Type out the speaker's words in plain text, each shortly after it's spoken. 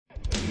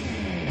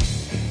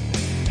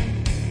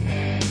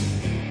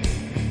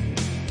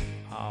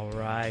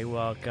Hi,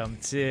 welcome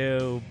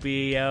to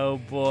B.O.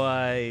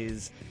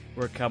 Boys.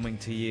 We're coming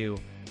to you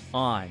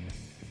on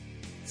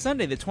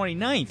Sunday the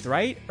 29th,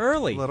 right?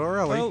 Early. A little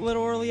early. A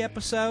little early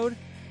episode.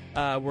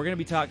 We're going to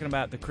be talking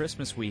about the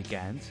Christmas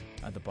weekend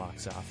at the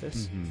box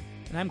office. Mm-hmm.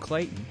 And I'm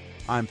Clayton.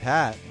 I'm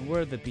Pat. And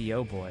we're the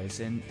B.O. Boys,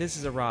 and this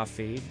is a raw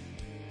feed.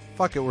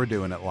 Fuck it, we're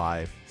doing it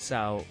live.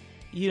 So,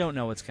 you don't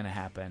know what's going to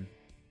happen.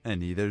 And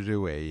neither do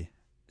we.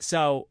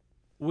 So,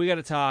 we got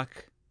to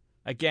talk,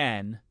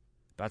 again,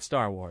 about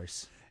Star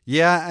Wars.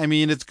 Yeah, I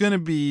mean, it's going to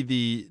be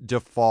the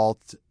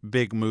default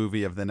big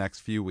movie of the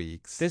next few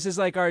weeks. This is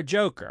like our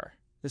Joker.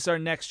 This is our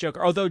next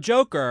Joker. Although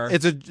Joker...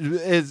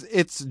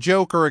 It's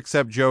Joker,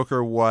 except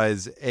Joker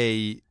was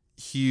a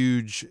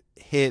huge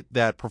hit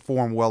that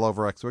performed well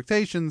over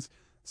expectations.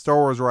 Star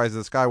Wars Rise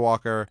of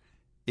Skywalker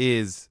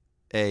is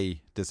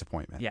a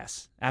disappointment.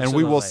 Yes,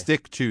 absolutely. And we will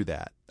stick to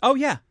that. Oh,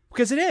 yeah,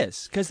 because it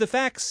is. Because the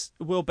facts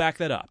will back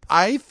that up.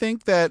 I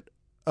think that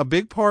a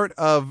big part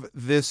of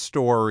this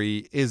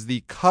story is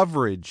the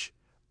coverage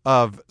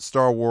of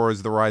Star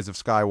Wars The Rise of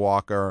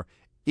Skywalker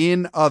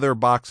in other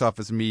box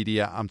office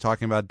media. I'm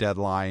talking about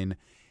Deadline,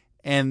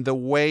 and the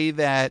way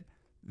that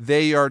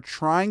they are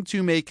trying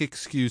to make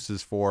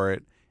excuses for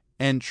it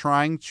and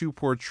trying to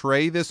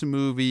portray this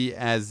movie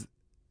as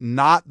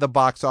not the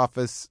box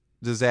office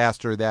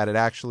disaster that it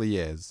actually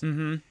is.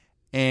 Mm-hmm.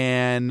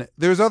 And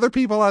there's other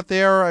people out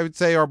there, I would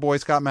say our boy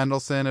Scott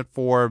Mendelson at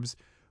Forbes,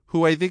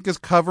 who I think is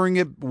covering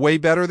it way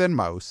better than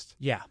most.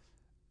 Yeah.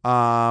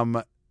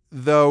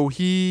 Though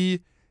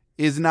he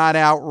is not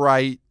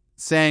outright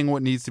saying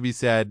what needs to be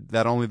said,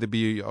 that only the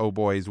B.O.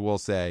 Boys will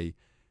say,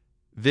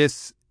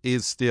 this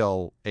is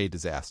still a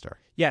disaster.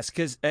 Yes,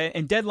 because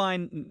in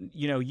Deadline,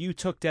 you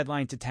took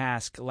Deadline to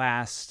task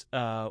last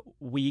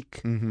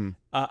week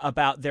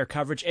about their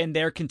coverage, and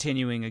they're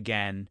continuing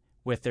again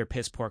with their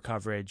piss-poor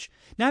coverage.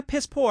 Not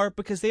piss-poor,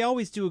 because they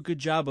always do a good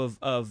job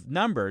of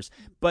numbers,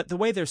 but the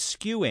way they're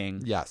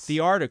skewing the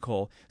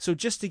article. So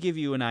just to give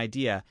you an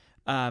idea,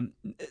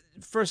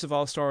 first of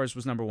all, Star Wars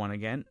was number one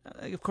again.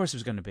 Of course it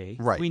was going to be.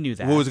 Right. We knew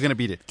that. What was it going to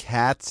beat it?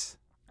 Cats?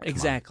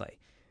 Exactly.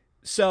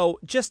 So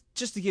just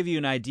to give you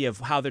an idea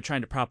of how they're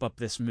trying to prop up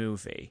this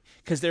movie,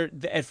 because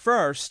at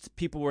first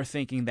people were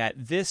thinking that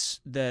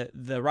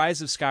the Rise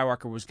of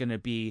Skywalker was going to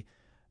be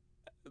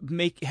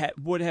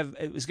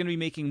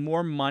making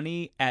more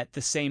money at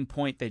the same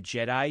point that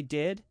Jedi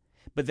did,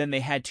 but then they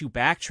had to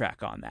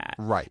backtrack on that.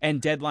 Right.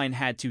 And Deadline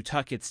had to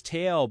tuck its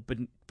tail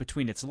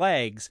between its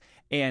legs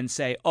and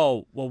say,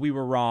 "Oh, well, we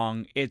were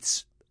wrong.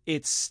 It's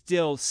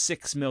still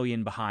 6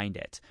 million behind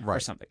it," or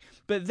something.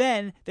 But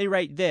then they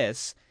write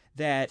this,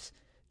 that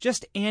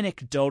just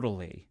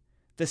anecdotally,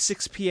 the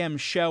 6 p.m.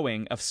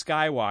 showing of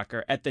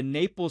Skywalker at the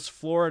Naples,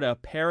 Florida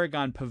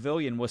Paragon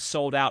Pavilion was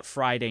sold out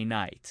Friday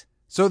night.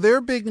 So their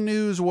big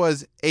news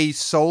was a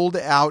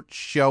sold-out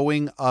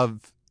showing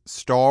of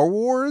Star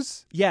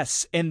Wars?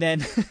 Yes, and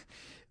then...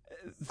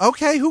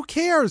 Okay, who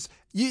cares?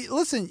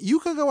 Listen, you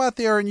could go out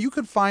there and you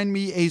could find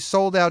me a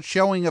sold-out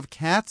showing of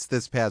Cats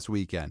this past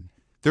weekend.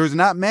 There's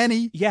not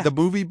many. Yeah. The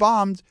movie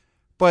bombed,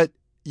 but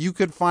you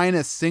could find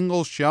a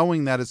single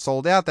showing that is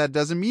sold out. That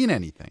doesn't mean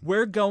anything.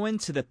 We're going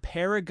to the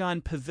Paragon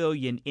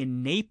Pavilion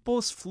in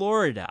Naples,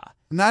 Florida.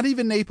 Not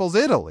even Naples,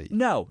 Italy.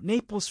 No,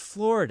 Naples,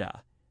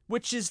 Florida,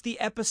 which is the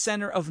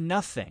epicenter of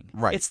nothing.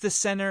 Right. It's the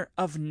center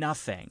of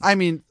nothing. I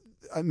mean,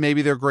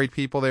 maybe there are great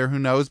people there, who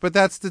knows, but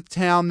that's the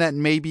town that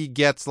maybe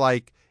gets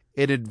like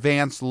an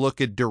advanced look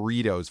at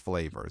Doritos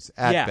flavors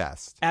at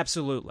best.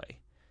 Absolutely.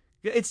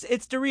 It's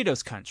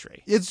Doritos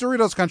country. It's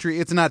Doritos country.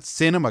 It's not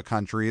cinema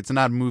country. It's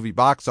not movie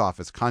box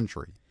office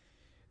country.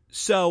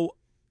 So,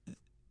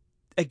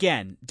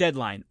 again,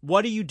 Deadline,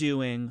 what are you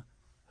doing?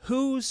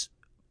 Whose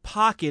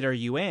pocket are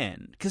you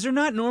in? Because they're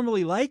not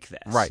normally like this.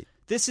 Right.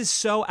 This is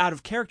so out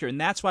of character, and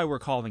that's why we're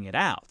calling it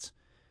out.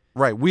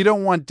 Right. We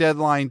don't want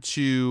Deadline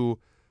to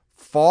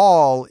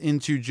fall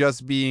into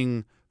just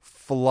being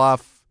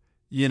fluff,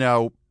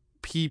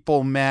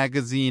 People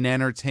Magazine,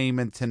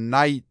 Entertainment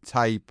Tonight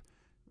type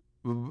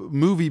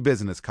movie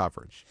business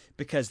coverage.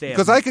 Because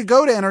I could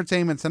go to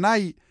Entertainment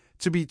Tonight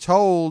to be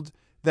told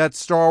that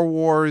Star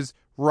Wars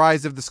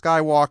Rise of the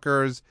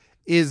Skywalkers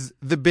is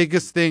the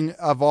biggest thing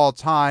of all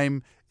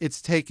time.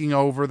 It's taking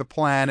over the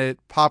planet.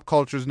 Pop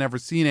culture's never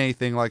seen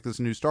anything like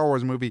this new Star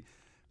Wars movie.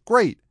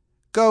 Great.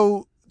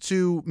 Go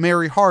to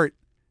Mary Hart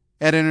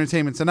at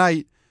Entertainment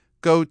Tonight.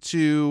 Go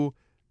to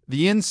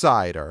The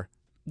Insider.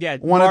 Yeah,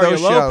 one Mario of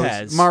those Lopez.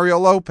 shows. Mario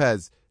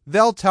Lopez.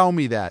 They'll tell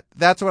me that.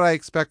 That's what I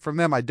expect from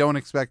them. I don't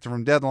expect it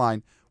from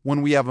Deadline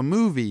when we have a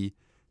movie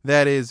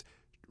that is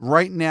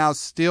right now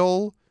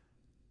still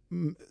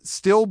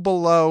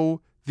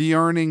below the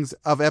earnings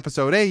of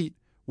Episode 8,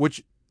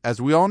 which,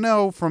 as we all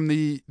know from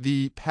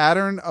the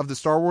pattern of the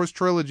Star Wars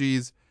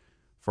trilogies,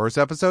 first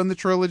episode in the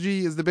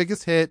trilogy is the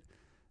biggest hit,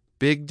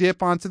 big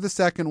dip onto the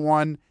second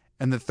one,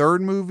 and the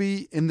third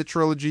movie in the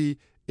trilogy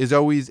is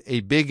always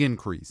a big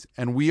increase.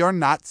 And we are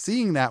not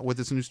seeing that with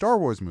this new Star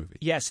Wars movie.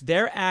 Yes,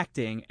 they're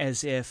acting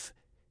as if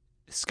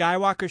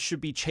Skywalker should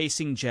be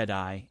chasing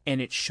Jedi,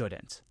 and it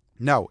shouldn't.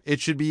 No, it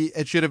should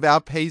have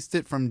outpaced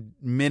it from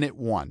minute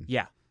one.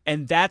 Yeah.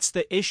 And that's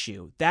the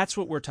issue. That's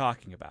what we're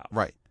talking about.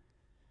 Right.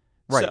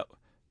 Right.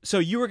 So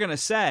you were going to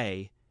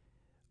say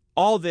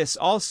all this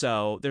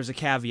also, there's a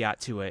caveat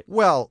to it.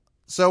 Well,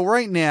 so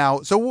right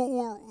now,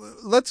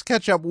 let's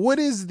catch up. What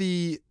is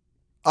the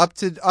up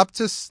to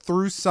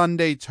through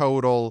Sunday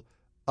total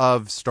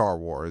of Star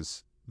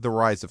Wars, The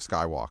Rise of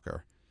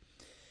Skywalker?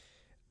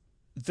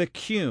 The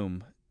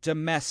cum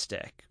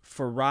domestic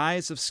for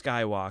Rise of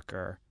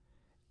Skywalker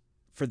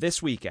for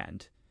this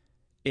weekend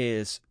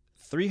is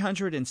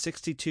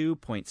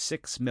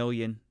 $362.6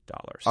 million.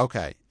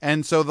 Okay.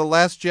 And so The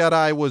Last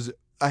Jedi was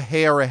a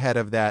hair ahead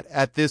of that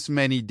at this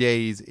many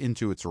days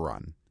into its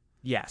run.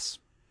 Yes.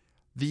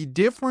 The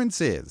difference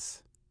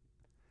is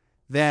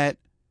that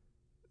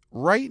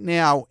right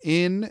now,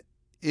 in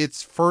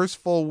its first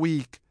full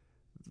week,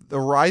 The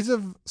Rise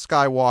of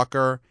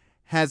Skywalker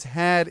has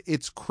had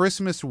its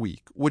Christmas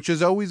week, which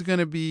is always going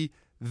to be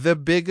the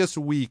biggest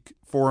week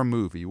for a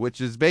movie,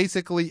 which is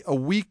basically a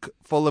week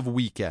full of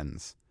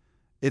weekends.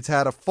 It's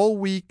had a full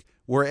week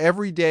where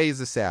every day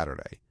is a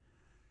Saturday.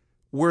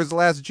 Whereas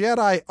Last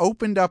Jedi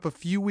opened up a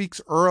few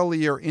weeks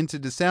earlier into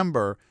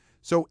December,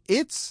 so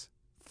its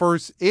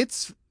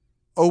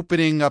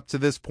opening up to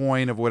this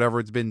point of whatever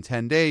it's been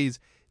 10 days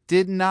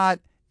did not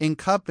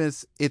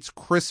encompass its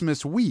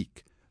Christmas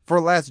week. For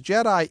Last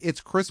Jedi,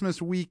 its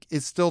Christmas week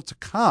is still to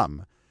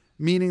come,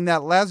 meaning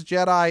that Last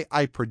Jedi,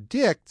 I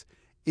predict,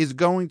 is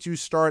going to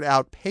start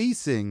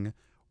outpacing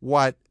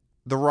what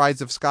The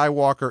Rise of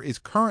Skywalker is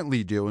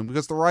currently doing,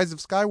 because The Rise of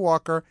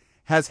Skywalker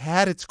has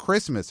had its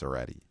Christmas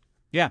already.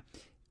 Yeah.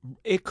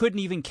 It couldn't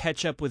even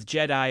catch up with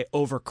Jedi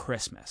over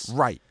Christmas.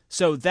 Right.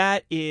 So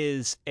that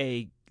is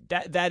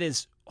that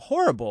is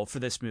horrible for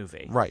this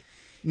movie. Right.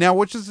 Now,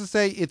 which is to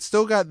say, it's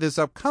still got this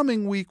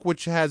upcoming week,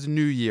 which has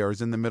New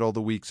Year's in the middle of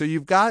the week. So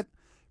you've got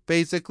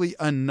basically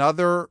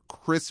another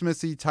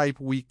Christmassy type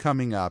week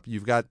coming up.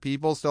 You've got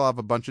people still have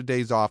a bunch of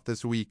days off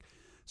this week.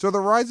 So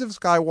The Rise of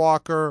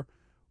Skywalker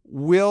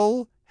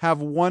will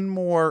have one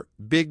more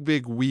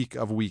big week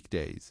of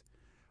weekdays.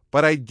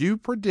 But I do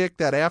predict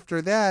that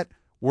after that,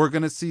 we're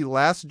going to see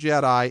Last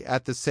Jedi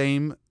at the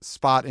same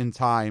spot in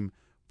time,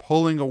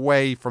 pulling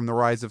away from The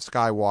Rise of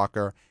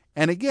Skywalker.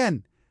 And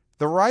again,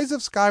 The Rise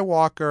of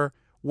Skywalker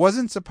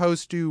wasn't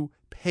supposed to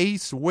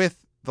pace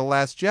with The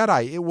Last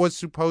Jedi. It was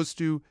supposed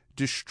to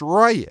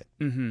destroy it.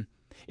 Mm-hmm.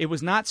 It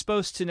was not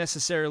supposed to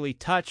necessarily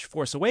touch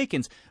Force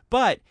Awakens,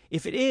 but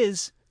if it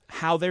is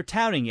how they're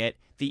touting it,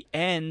 the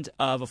end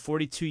of a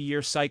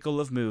 42-year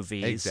cycle of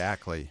movies.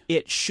 Exactly.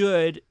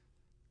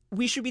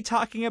 We should be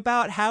talking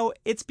about how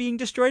it's being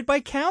destroyed by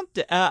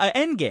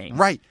Endgame.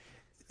 Right.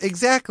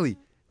 Exactly.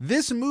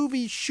 This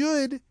movie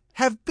should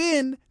have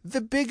been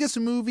the biggest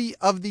movie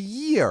of the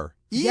year.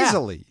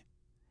 Easily.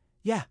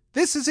 Yeah.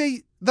 This is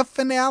the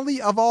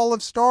finale of all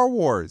of Star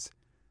Wars.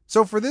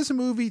 So for this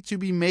movie to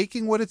be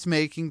making what it's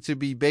making, to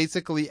be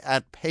basically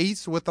at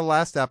pace with the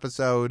last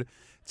episode,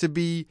 to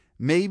be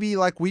maybe,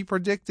 like we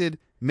predicted,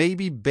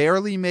 maybe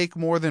barely make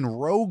more than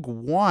Rogue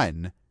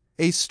One,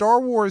 a Star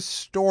Wars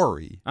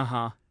story.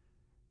 Uh-huh.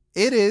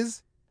 It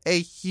is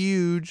a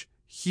huge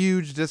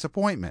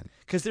disappointment.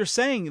 Because they're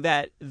saying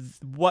that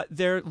what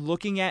they're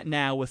looking at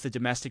now with the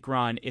domestic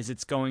run is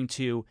it's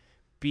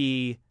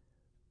either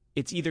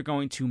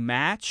going to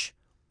match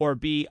or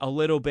be a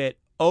little bit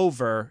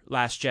over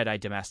Last Jedi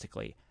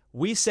domestically.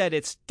 We said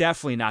it's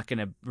definitely not going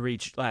to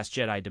reach Last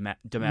Jedi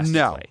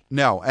domestically.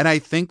 No. And I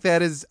think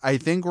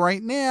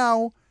right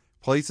now,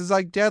 places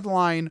like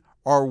Deadline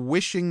are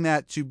wishing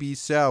that to be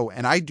so.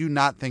 And I do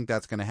not think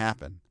that's going to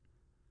happen.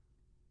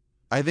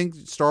 I think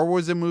Star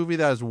Wars is a movie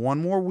that has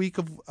one more week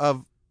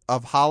of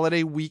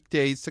holiday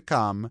weekdays to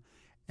come.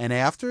 And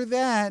after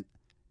that,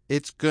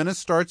 it's going to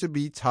start to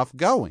be tough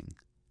going.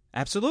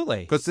 Absolutely.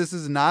 Because this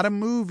is not a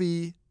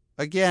movie,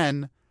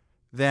 again,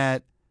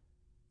 that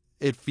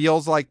it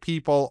feels like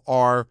people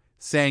are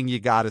saying you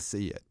got to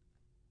see it.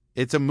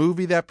 It's a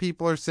movie that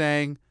people are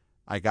saying,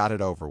 I got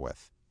it over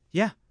with.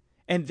 Yeah.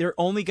 And they're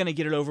only going to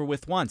get it over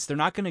with once. They're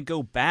not going to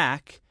go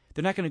back.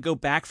 They're not going to go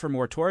back for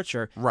more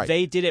torture. Right.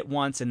 They did it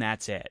once and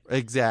that's it.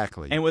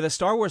 Exactly. And with a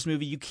Star Wars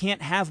movie, you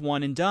can't have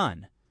one and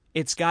done.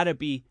 It's got to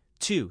be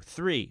 2,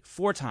 3,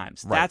 4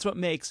 times. Right. That's what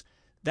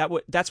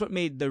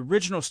made the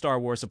original Star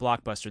Wars a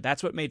blockbuster.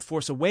 That's what made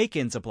Force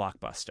Awakens a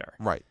blockbuster.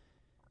 Right.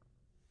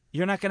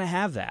 You're not going to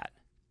have that.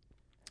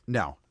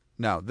 No.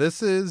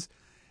 This is,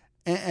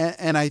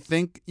 and I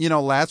think,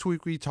 last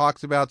week we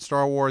talked about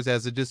Star Wars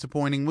as a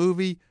disappointing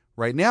movie.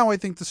 Right now, I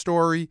think the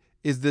story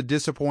is the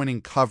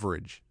disappointing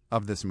coverage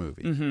of this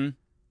movie. Mm-hmm.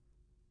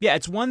 Yeah,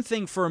 it's one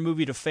thing for a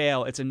movie to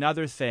fail. It's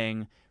another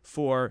thing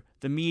for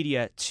the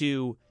media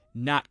to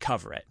not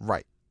cover it.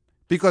 Right.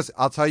 Because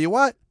I'll tell you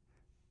what,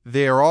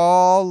 they're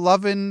all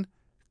loving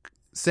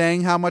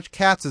saying how much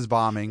Cats is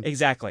bombing.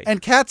 Exactly.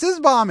 And Cats is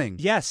bombing.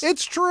 Yes.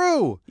 It's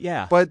true.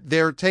 Yeah. But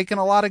they're taking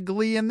a lot of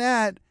glee in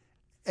that,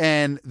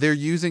 and they're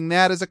using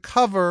that as a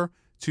cover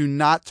to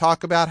not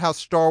talk about how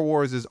Star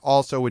Wars is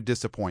also a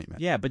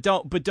disappointment. Yeah, but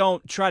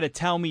don't try to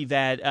tell me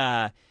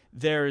that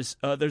there's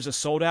a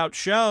sold out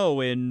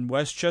show in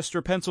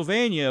Westchester,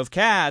 Pennsylvania of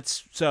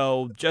Cats.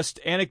 So just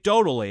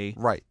anecdotally,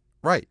 Right.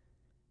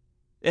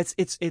 it's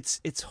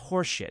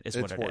horseshit. Is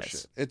what it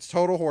is. It's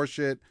total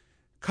horseshit.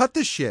 Cut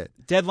the shit.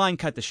 Deadline,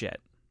 cut the shit.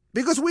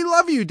 Because we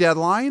love you,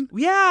 Deadline.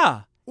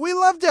 Yeah, We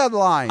love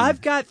Deadline.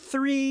 I've got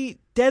 3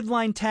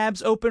 Deadline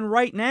tabs open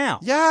right now.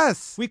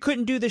 Yes. We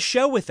couldn't do the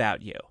show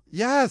without you.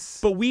 Yes.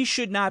 But we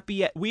should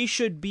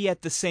be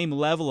at the same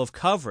level of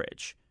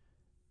coverage.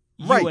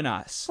 Right. You and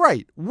us.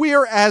 Right.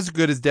 We're as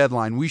good as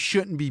Deadline. We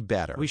shouldn't be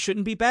better. We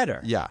shouldn't be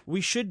better. Yeah.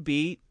 We should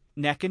be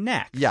neck and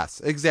neck.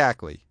 Yes,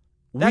 exactly.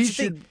 That's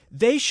the thing.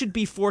 They should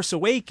be Force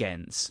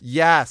Awakens.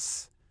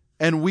 Yes.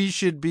 And we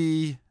should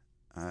be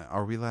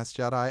are we Last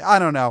Jedi? I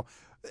don't know.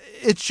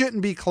 It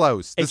shouldn't be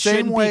close. The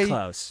same way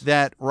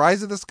that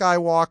Rise of the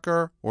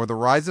Skywalker or The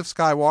Rise of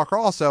Skywalker,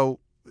 also,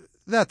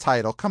 that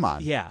title, come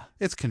on. Yeah.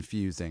 It's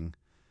confusing.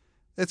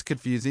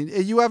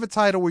 You have a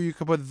title where you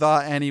could put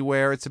the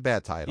anywhere. It's a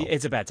bad title.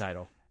 It's a bad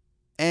title.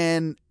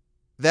 And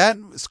that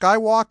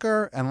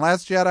Skywalker and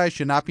Last Jedi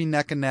should not be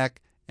neck and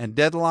neck. And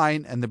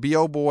Deadline and the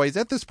B.O. Boys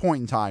at this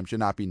point in time should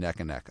not be neck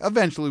and neck.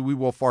 Eventually, we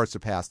will far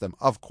surpass them,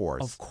 of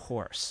course. Of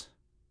course.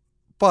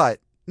 But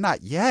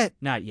not yet.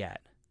 Not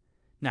yet.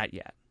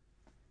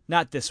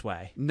 Not this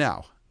way.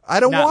 No.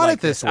 I don't want it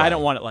this way. I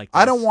don't want it like this.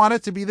 I don't want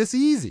it to be this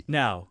easy.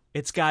 No.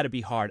 It's got to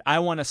be hard. I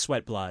want to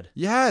sweat blood.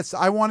 Yes.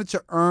 I wanted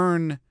to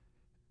earn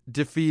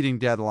defeating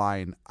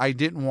Deadline. I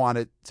didn't want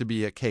it to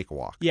be a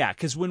cakewalk. Yeah,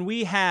 because when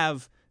we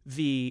have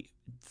the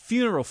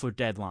funeral for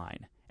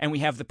Deadline and we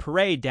have the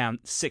parade down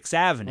 6th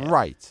Avenue.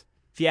 Right.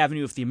 The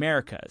Avenue of the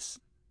Americas.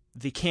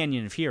 The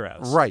Canyon of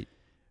Heroes. Right.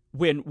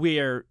 When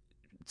we're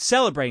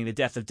celebrating the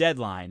death of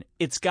Deadline,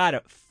 it's got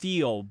to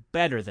feel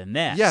better than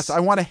this. Yes, I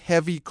want a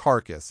heavy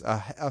carcass,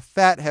 a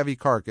fat, heavy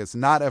carcass,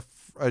 not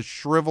a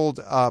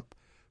shriveled up,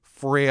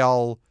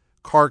 frail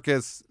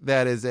carcass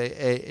that is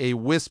a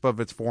wisp of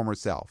its former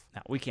self.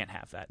 No, we can't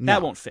have that. No.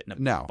 That won't fit in a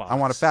box. I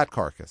want a fat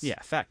carcass.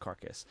 Yeah, fat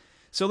carcass.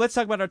 So let's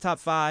talk about our top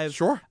 5.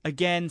 Sure.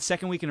 Again,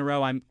 second week in a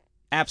row, I'm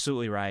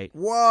absolutely right.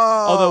 Whoa.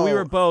 Although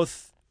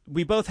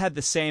we both had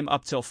the same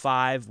up till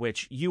 5,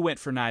 which you went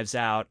for Knives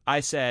Out. I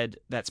said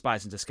that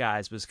Spies in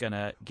Disguise was going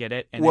to get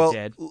it, and it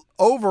did.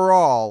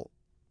 Overall,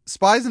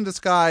 Spies in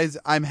Disguise,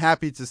 I'm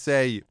happy to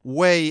say,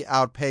 way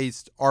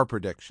outpaced our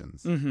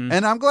predictions. Mm-hmm.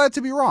 And I'm glad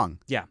to be wrong.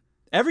 Yeah.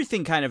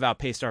 Everything kind of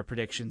outpaced our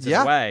predictions in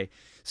a way.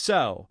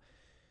 So,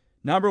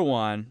 number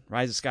 1,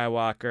 Rise of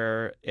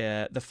Skywalker,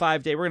 the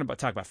 5-day. We're going to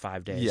talk about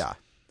 5 days. Yeah.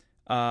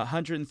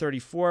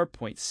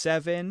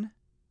 $134.7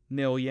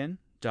 million.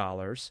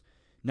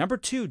 Number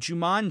 2,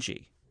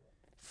 Jumanji,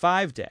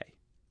 5-day,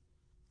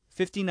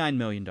 $59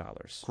 million.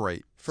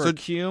 Great. For a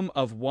cume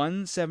of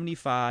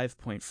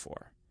 175.4.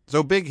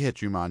 So big hit,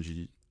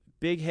 Jumanji.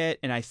 Big hit,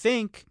 and I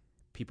think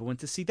people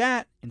went to see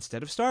that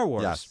instead of Star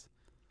Wars. Yes.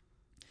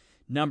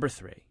 Number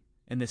 3,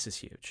 and this is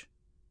huge.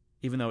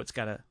 Even though it's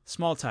got a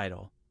small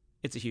title,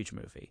 it's a huge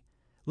movie.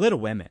 Little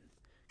Women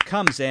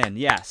comes in,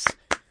 yes.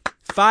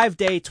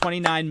 5-day,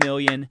 $29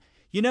 million.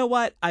 You know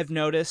what I've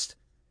noticed?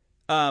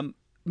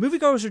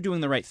 Moviegoers are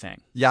doing the right thing.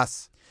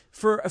 Yes.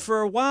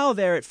 For a while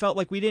there, it felt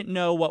like we didn't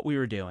know what we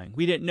were doing.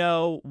 We didn't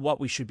know what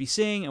we should be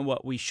seeing and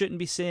what we shouldn't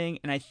be seeing.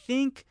 And I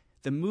think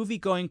the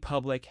movie-going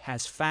public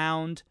has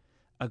found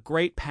a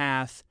great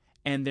path,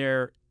 and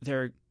they're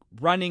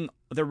running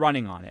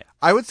on it.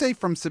 I would say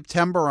from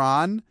September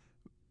on,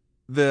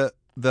 the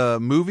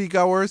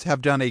moviegoers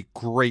have done a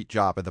great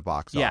job at the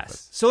box office.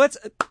 Yes. So let's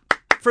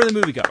for the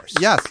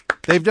moviegoers. Yes,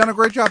 they've done a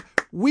great job.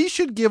 We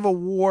should give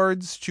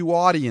awards to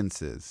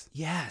audiences.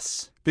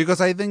 Yes.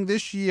 Because I think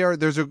this year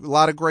there's a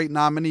lot of great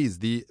nominees.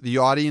 The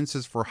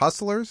audiences for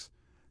Hustlers,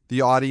 the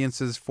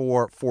audiences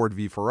for Ford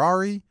v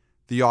Ferrari,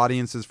 the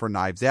audiences for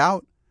Knives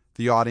Out,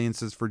 the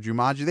audiences for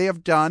Jumanji. They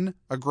have done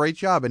a great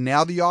job. And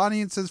now the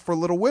audiences for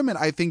Little Women,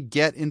 I think,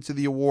 get into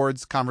the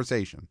awards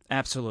conversation.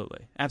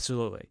 Absolutely.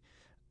 Absolutely.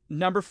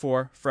 Number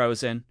 4,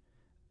 Frozen.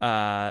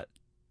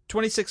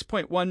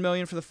 $26.1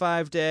 million for the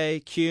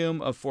 5-day,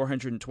 cume of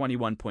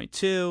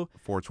 421.2.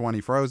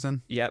 420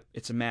 Frozen. Yep,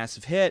 it's a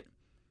massive hit.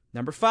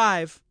 Number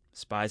 5,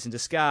 Spies in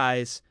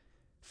Disguise,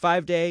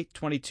 5-day,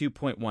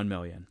 $22.1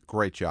 million.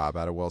 Great job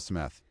out of Will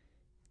Smith.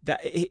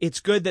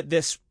 It's good that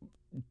this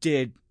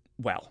did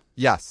well.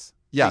 Yes.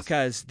 Yes.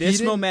 Because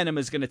this momentum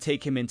is going to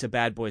take him into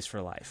Bad Boys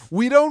for Life.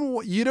 You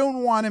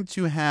don't want him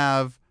to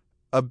have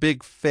a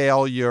big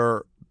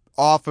failure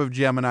off of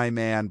Gemini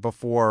Man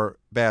before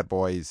Bad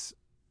Boys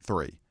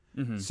 3.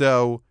 Mm-hmm.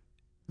 So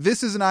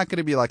this is not going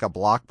to be like a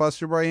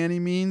blockbuster by any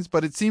means,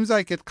 but it seems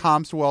like it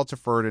comps well to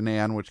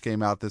Ferdinand, which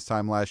came out this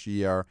time last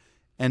year,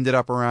 ended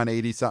up around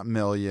 80-something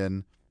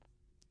million.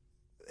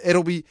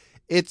 It'll be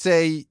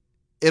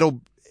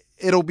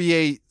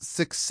a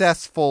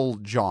successful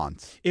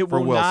jaunt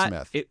for Will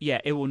Smith.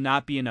 It will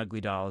not be an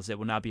Ugly Dolls. It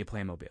will not be a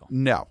Playmobil.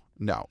 No,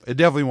 it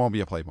definitely won't be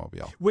a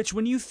Playmobil. Which,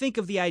 when you think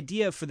of the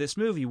idea for this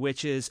movie,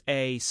 which is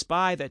a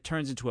spy that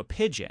turns into a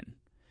pigeon,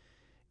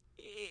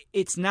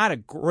 it's not a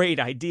great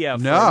idea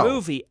for a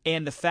movie.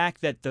 And the fact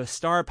that the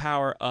star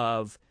power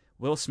of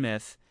Will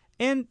Smith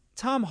and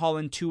Tom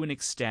Holland to an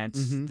extent,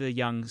 the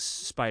young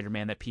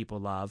Spider-Man that people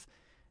love.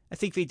 I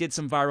think they did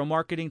some viral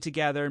marketing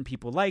together, and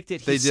people liked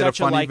it. They did a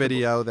funny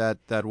video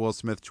that Will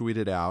Smith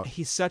tweeted out.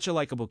 He's such a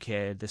likable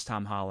kid, this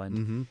Tom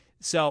Holland.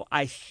 So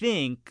I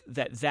think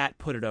that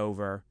put it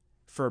over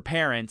for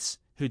parents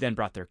who then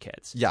brought their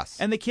kids. Yes.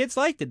 And the kids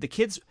liked it. The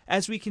kids,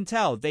 as we can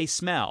tell, they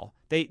smell.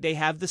 They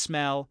have the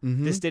smell.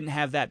 This didn't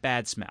have that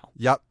bad smell.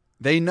 Yep.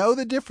 They know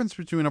the difference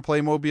between a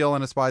Playmobil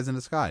and a Spies in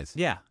Disguise.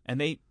 Yeah.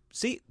 And they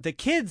see the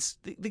kids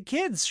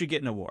should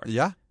get an award.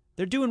 Yeah.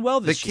 They're doing well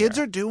this year. The kids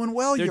are doing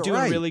well. They're You're doing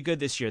right. really good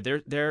this year.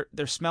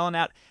 They're smelling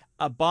out.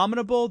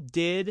 Abominable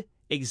did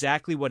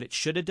exactly what it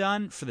should have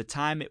done for the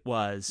time it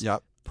was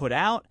put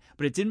out,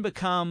 but it didn't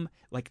become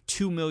like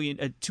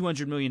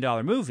 $200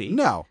 million movie.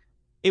 No.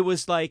 It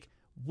was like,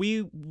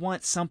 we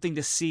want something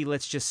to see.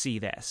 Let's just see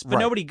this. But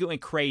nobody going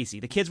crazy.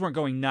 The kids weren't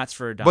going nuts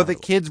for a dollar. But the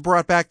kids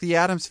brought back the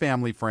Addams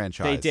Family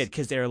franchise. They did,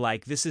 because they were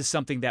like, this is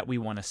something that we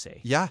want to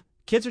see. Yeah.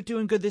 Kids are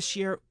doing good this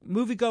year.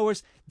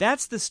 Moviegoers,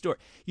 that's the story.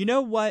 You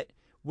know what?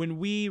 When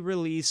we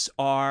release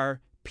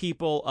our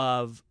People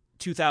of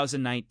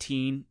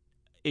 2019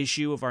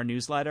 issue of our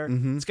newsletter,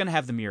 it's going to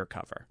have the mirror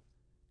cover,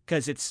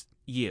 because it's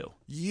you.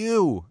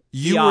 You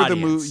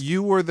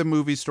were the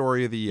movie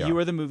story of the year. You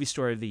were the movie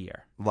story of the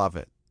year. Love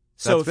it.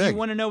 So if you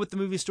want to know what the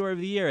movie story of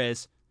the year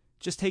is,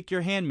 just take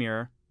your hand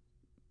mirror,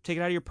 take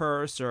it out of your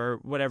purse or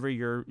whatever,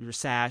 your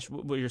sash,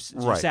 your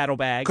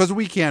saddlebag. Because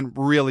we can't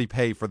really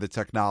pay for the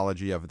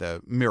technology of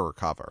the mirror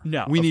cover.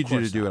 No, we need you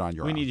to do it on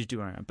your own. We need you to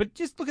do it on your own. But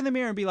just look in the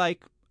mirror and be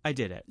like, I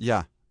did it.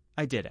 Yeah.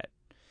 I did it.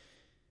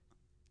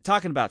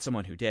 Talking about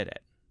someone who did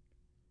it.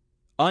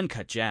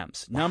 Uncut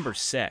Gems, number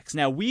 6.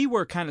 Now, we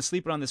were kind of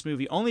sleeping on this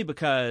movie only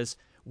because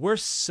we're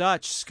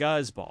such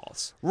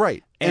scuzzballs.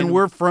 Right. And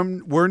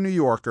we're New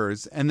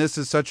Yorkers, and this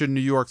is such a New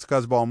York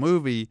scuzzball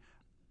movie.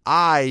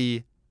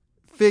 I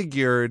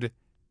figured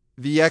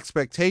the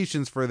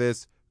expectations for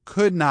this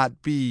could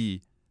not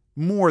be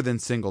more than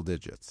single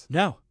digits.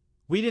 No.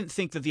 We didn't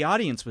think that the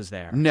audience was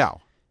there.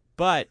 No.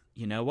 But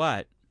you know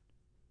what?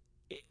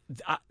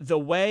 The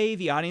way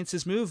the audience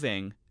is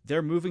moving,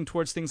 they're moving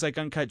towards things like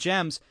Uncut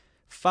Gems.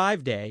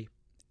 5-day,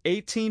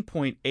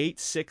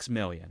 $18.86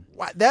 million.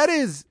 Wow, that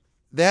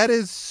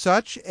is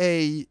such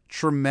a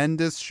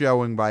tremendous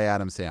showing by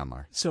Adam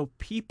Sandler. So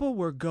people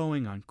were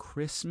going on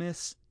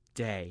Christmas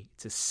Day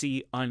to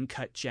see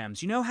Uncut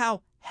Gems. You know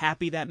how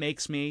happy that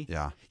makes me?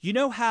 Yeah. You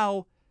know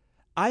how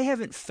I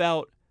haven't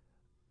felt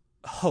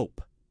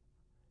hope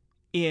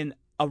in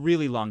a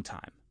really long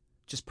time.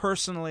 Just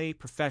personally,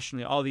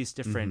 professionally, all these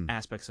different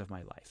aspects of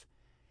my life.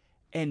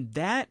 And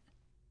that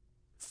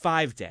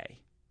 5-day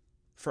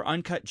for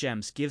Uncut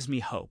Gems gives me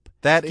hope.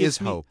 That is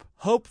hope.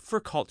 Hope for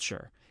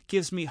culture.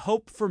 Gives me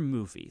hope for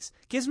movies.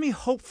 Gives me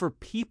hope for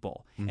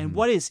people and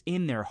what is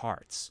in their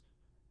hearts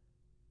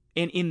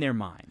and in their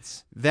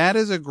minds. That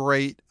is a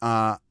great,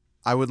 I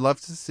would love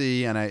to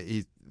see,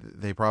 and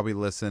they probably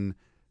listen,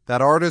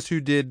 that artist who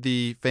did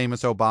the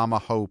famous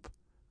Obama Hope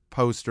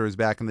posters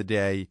back in the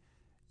day.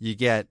 You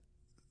get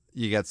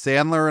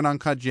Sandler and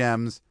Uncut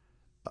Gems.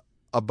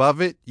 Above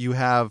it, you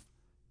have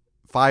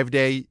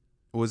 5-day,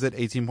 was it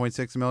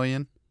 18.6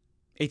 million?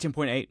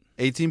 18.8.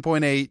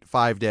 18.8,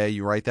 5-day.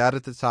 You write that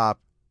at the top.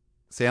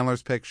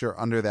 Sandler's picture,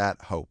 under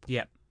that, hope.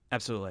 Yep,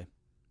 absolutely.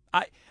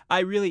 I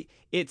really,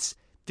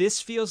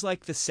 this feels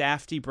like the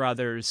Safdie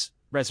brothers'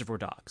 Reservoir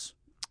Dogs.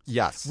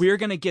 Yes. We're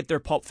going to get their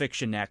Pulp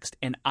Fiction next,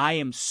 and I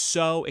am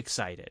so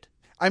excited.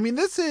 I mean,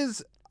 this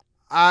is,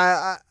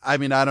 I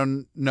mean, I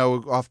don't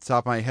know off the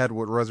top of my head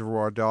what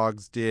Reservoir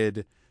Dogs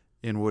did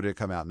in, would it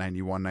come out,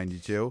 91,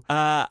 92?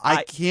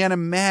 I can't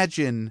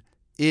imagine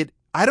it.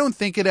 I don't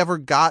think it ever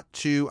got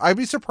to, I'd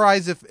be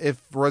surprised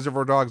if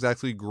Reservoir Dogs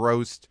actually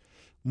grossed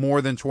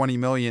more than 20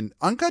 million.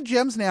 Uncut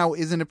Gems now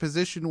is in a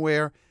position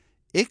where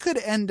it could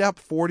end up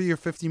 $40 or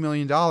 $50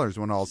 million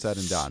when all's said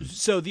and done.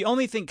 So the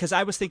only thing, because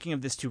I was thinking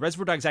of this too,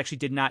 Reservoir Dogs actually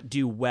did not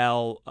do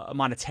well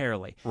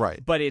monetarily.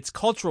 Right. But its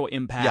cultural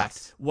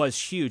impact was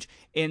huge.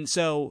 And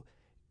so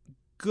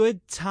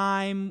Good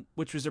Time,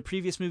 which was a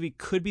previous movie,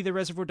 could be the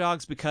Reservoir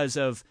Dogs because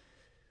of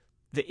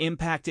the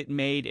impact it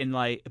made in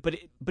but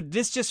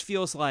this just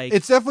feels like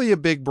it's definitely a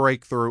big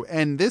breakthrough.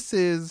 And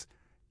this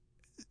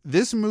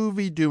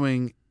movie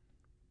doing,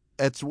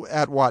 it's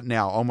at what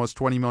now? Almost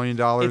 $20 million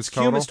its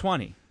total? cube is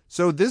 20.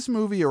 So this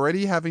movie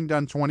already having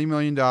done $20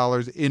 million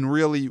in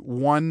really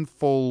one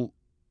full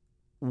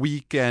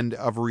weekend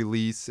of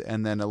release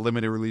and then a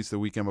limited release the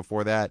weekend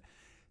before that,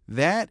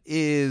 that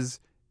is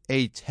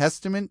a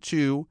testament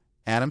to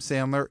Adam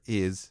Sandler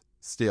is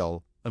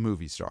still a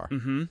movie star.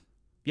 Mm-hmm.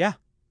 Yeah.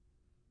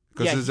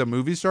 Because it's a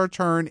movie star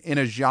turn in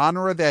a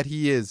genre that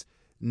he is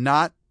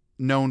not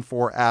known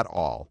for at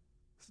all.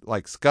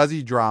 Like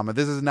scuzzy drama.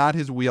 This is not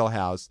his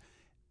wheelhouse.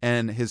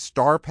 And his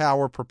star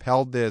power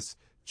propelled this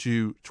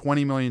to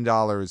 $20 million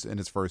in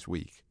its first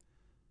week.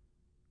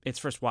 Its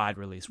first wide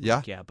release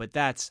week, yeah. But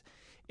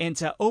and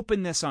to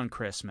open this on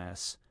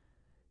Christmas,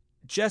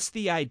 just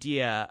the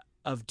idea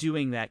of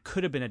doing that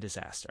could have been a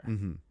disaster.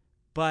 Mm-hmm.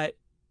 But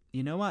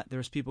you know what? There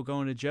was people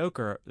going to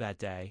Joker that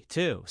day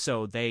too.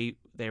 So they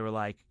they were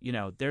like,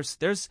 there's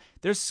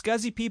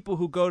scuzzy people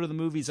who go to the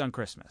movies on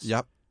Christmas.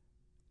 Yep.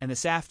 And the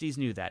Safdies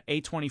knew that.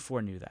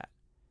 A24 knew that.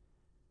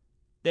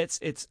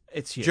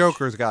 It's huge.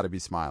 Joker's got to be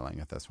smiling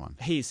at this one.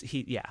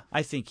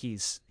 I think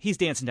he's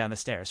dancing down the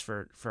stairs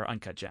for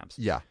Uncut Gems.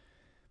 Yeah.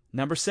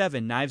 Number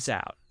 7, Knives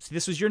Out. See,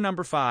 this was your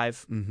number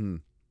 5. Mm-hmm.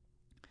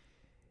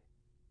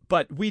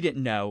 But we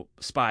didn't know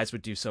Spies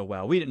would do so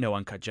well. We didn't know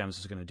Uncut Gems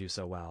was going to do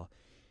so well.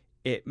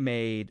 It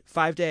made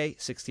 5-day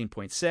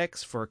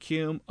 16.6 for a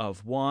cum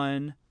of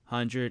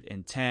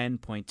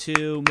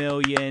 110.2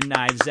 million.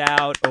 Knives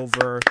Out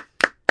over.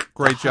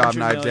 Great job,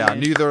 Knives million. Out.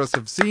 Neither of us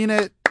have seen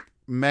it.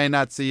 May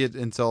not see it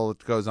until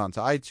it goes on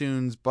to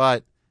iTunes,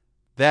 but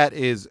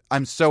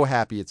I'm so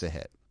happy it's a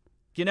hit.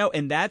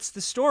 And that's the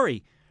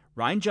story.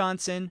 Rian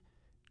Johnson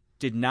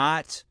did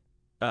not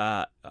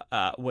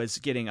was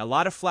getting a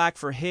lot of flack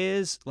for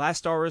his last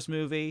Star Wars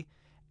movie,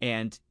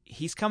 and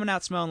he's coming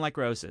out smelling like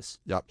roses.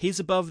 Yep. He's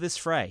above this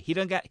fray. He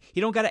don't got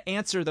to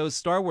answer those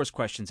Star Wars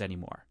questions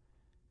anymore.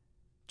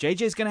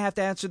 JJ's going to have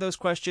to answer those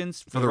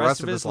questions for the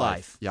rest of his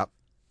life. Yep.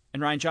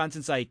 And Rian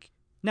Johnson's like,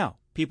 no,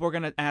 people are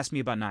going to ask me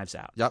about Knives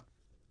Out. Yep.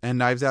 And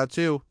Knives Out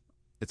too.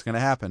 It's going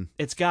to happen.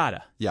 It's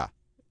gotta. Yeah.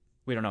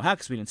 We don't know how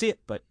because we didn't see it,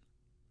 but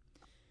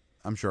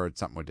I'm sure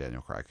it's something with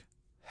Daniel Craig.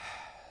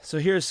 So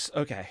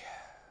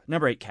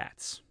number 8,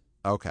 Cats.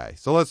 Okay,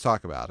 so let's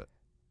talk about it.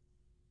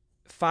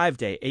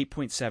 5-day,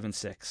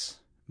 8.76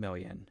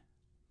 million.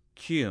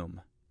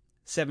 Cum,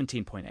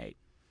 17.8.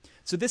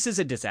 So this is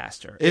a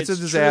disaster. It's a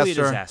disaster. Truly a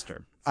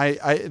disaster.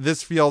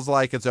 This feels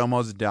like it's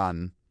almost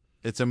done.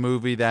 It's a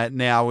movie that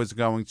now is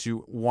going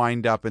to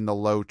wind up in the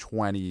low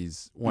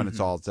 20s when it's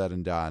all said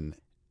and done.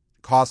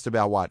 Cost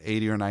about what,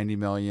 80 or 90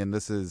 million.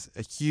 This is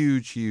a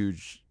huge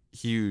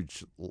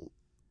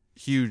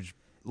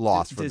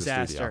loss for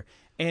disaster. the studio.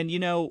 And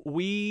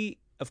we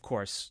of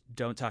course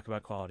don't talk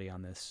about quality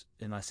on this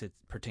unless it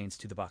pertains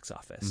to the box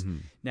office. Mm-hmm.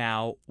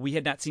 Now, we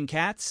had not seen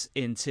Cats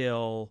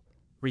until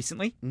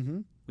recently.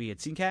 Mm-hmm. We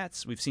had seen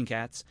Cats. We've seen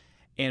Cats.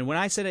 And when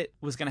I said it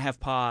was going to have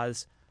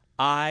pause,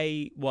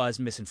 I was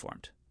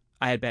misinformed.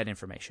 I had bad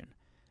information.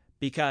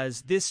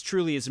 Because this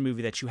truly is a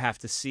movie that you have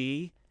to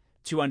see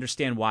to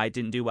understand why it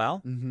didn't do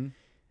well. Mm-hmm.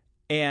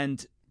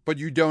 But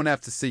you don't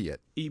have to see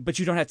it. But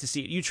you don't have to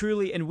see it. You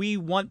truly, and we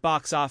want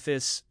box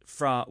office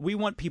we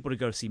want people to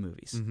go see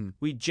movies. Mm-hmm.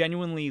 We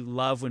genuinely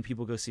love when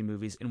people go see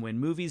movies, and when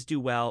movies do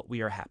well,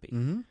 we are happy.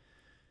 Mm-hmm.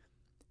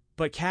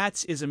 But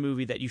Cats is a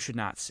movie that you should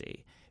not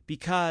see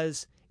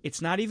because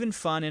it's not even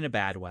fun in a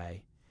bad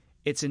way.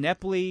 It's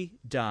ineptly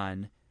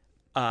done.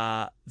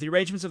 The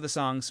arrangements of the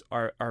songs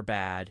are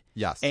bad.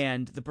 Yes.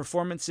 And the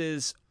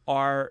performances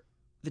are...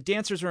 The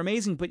dancers are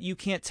amazing, but you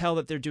can't tell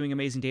that they're doing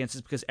amazing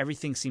dances because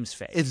everything seems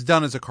fake. It's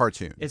done as a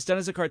cartoon.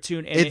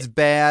 And it's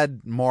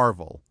bad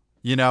Marvel.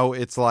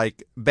 It's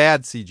like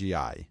bad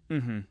CGI.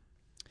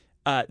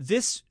 Mm-hmm.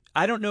 This,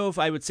 I don't know if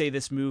I would say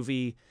this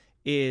movie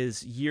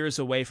is years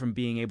away from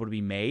being able to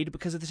be made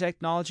because of the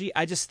technology.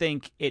 I just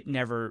think it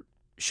never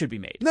should be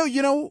made. No,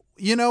 you know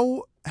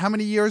how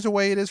many years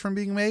away it is from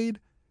being made?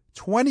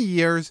 20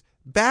 years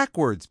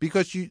backwards,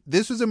 because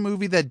this was a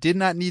movie that did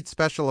not need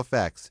special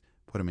effects.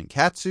 Put them in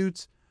cat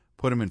suits,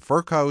 put them in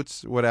fur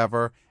coats,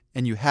 whatever,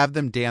 and you have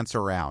them dance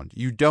around.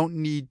 You don't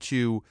need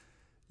to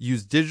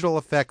use digital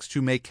effects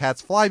to make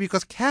cats fly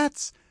because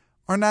cats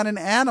are not an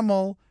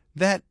animal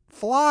that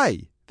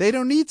fly. They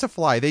don't need to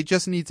fly. They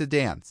just need to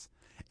dance.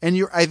 And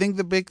I think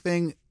the big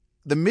thing,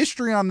 the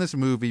mystery on this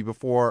movie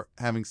before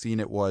having seen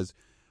it was,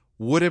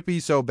 would it be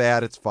so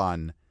bad it's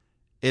fun?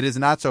 It is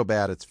not so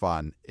bad it's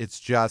fun. It's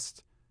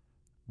just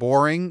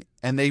boring,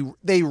 and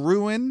they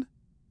ruin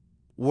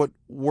what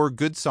were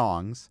good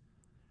songs.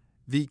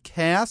 The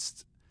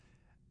cast,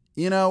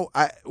 we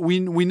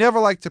never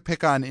like to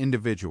pick on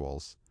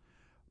individuals.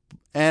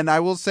 And I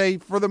will say,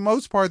 for the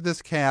most part,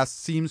 this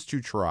cast seems to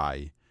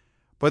try.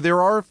 But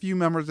there are a few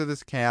members of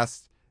this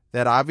cast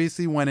that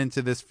obviously went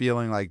into this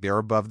feeling like they're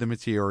above the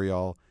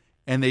material,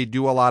 and they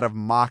do a lot of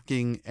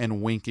mocking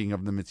and winking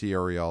of the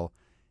material.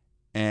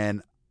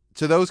 And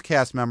to those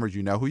cast members,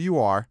 you know who you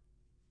are.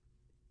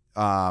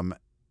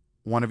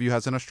 One of you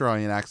has an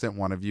Australian accent.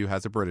 One of you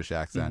has a British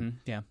accent. Mm-hmm,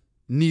 yeah.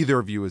 Neither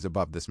of you is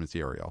above this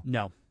material.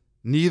 No.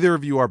 Neither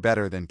of you are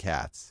better than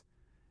Cats.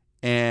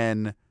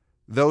 And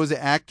those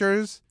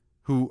actors,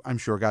 who I'm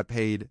sure got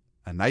paid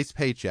a nice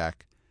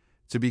paycheck,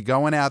 to be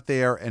going out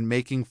there and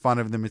making fun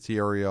of the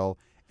material,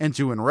 and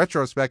to, in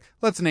retrospect,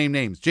 let's name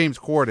names. James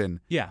Corden.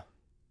 Yeah.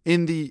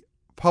 In the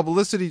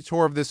publicity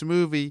tour of this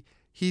movie,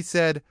 he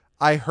said,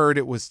 "I heard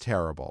it was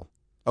terrible."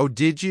 Oh,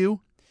 did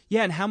you?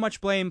 Yeah, and how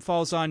much blame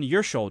falls on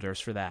your shoulders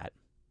for that?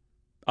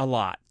 A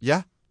lot.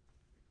 Yeah.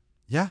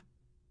 Yeah.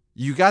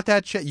 You got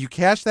that check. You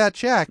cashed that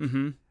check.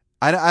 Mm-hmm.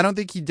 I don't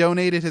think he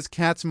donated his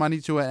cat's money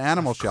to an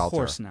animal shelter.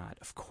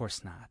 Of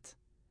course not.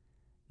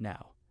 No.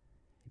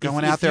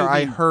 Going out there,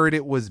 I heard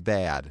it was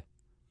bad.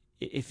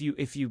 If you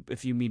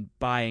mean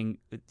buying,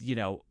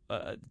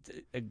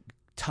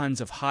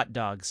 tons of hot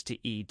dogs to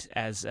eat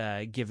as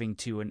giving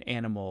to an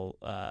animal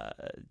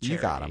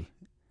charity.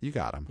 You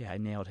got him. Yeah, I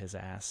nailed his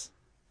ass.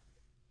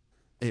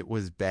 It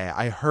was bad.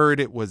 I heard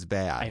it was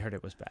bad. I heard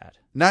it was bad.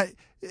 Not.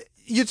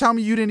 You tell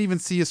me you didn't even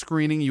see a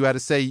screening. You had to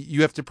say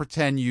you have to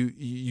pretend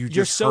you're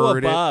just so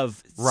heard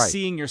above it. Right.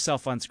 seeing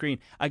yourself on screen.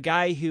 A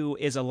guy who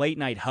is a late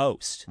night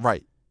host.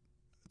 Right.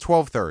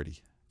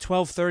 12:30.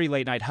 12:30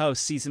 late night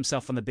host sees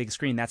himself on the big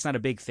screen. That's not a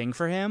big thing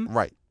for him.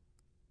 Right.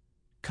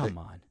 Come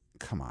on.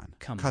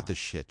 Cut the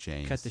shit,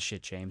 James. Cut the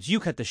shit, James. You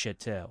cut the shit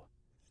too.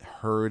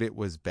 Heard it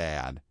was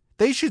bad.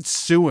 They should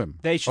sue him.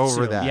 They should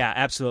over sue that. him. Yeah,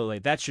 absolutely.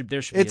 There should be.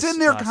 It's in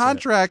their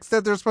contracts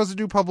that they're supposed to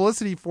do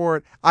publicity for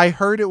it. I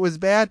heard it was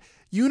bad.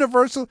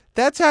 Universal.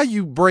 That's how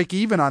you break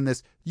even on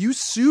this. You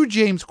sue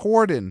James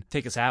Corden.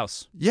 Take his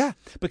house. Yeah,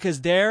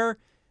 because they're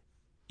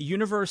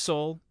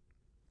Universal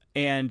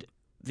and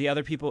the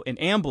other people in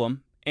Amblin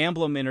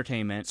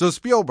Entertainment. So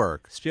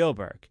Spielberg.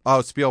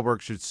 Oh,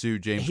 Spielberg should sue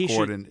James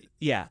Corden.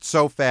 Yeah.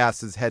 So fast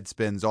his head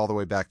spins all the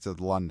way back to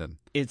London.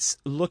 It's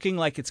looking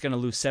like it's going to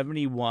lose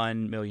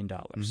 $71 million.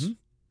 Mm-hmm.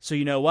 So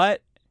you know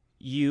what?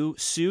 You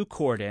sue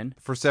Corden.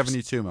 For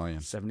 $72 million.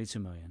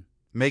 $72 million.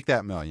 Make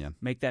that million.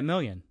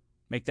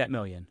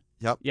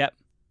 Yep.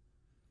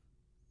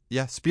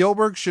 Yeah,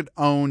 Spielberg should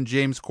own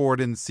James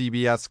Corden's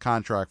CBS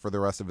contract for the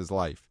rest of his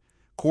life.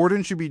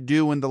 Corden should be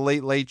doing the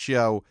Late Late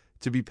Show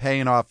to be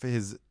paying off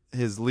his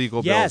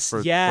legal bills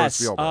for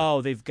Spielberg.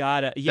 Oh, they've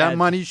got to. Yeah. That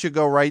money should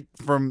go right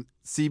from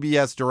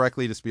CBS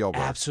directly to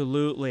Spielberg.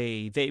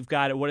 Absolutely. They've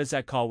got it. What is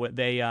that called? What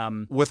they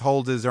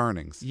withhold his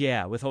earnings.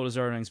 Yeah, withhold his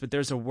earnings. But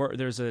there's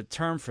a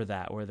term for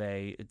that where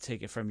they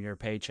take it from your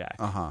paycheck.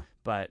 Uh-huh.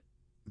 But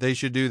they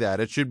should do that.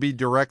 It should be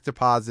direct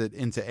deposit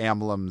into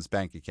Amblim's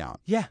bank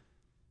account. Yeah.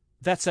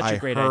 That's such a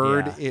great idea. I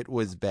heard it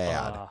was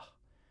bad.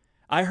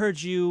 I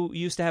heard you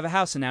used to have a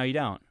house and now you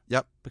don't.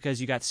 Yep. Because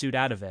you got sued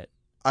out of it.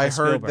 I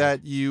heard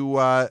that you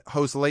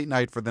host late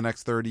night for the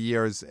next 30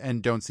 years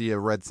and don't see a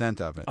red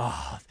cent of it.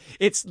 Oh,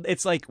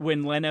 it's like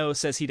when Leno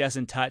says he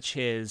doesn't touch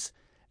his.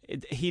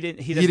 He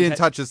didn't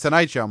touch his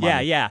Tonight Show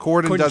money. Yeah.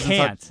 Corden doesn't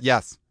can't. touch.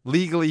 Yes,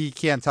 legally he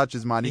can't touch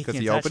his money because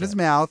he opened his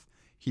mouth.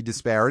 He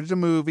disparaged a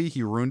movie.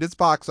 He ruined its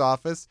box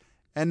office,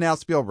 and now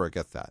Spielberg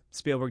gets that.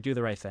 Spielberg, do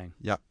the right thing.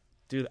 Yep.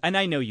 And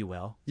I know you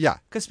will. Yeah.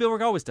 Because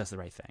Spielberg always does the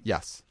right thing.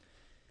 Yes.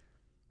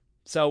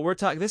 So we're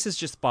talking. This is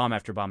just bomb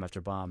after bomb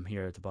after bomb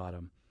here at the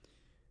bottom.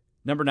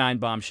 Number 9,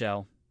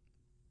 Bombshell.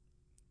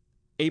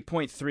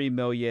 8.3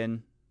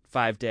 million,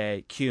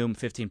 5-day. Cume,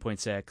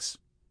 15.6. This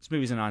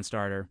movie's a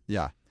non-starter.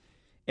 Yeah.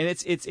 And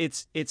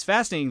it's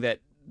fascinating that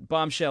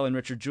Bombshell and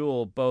Richard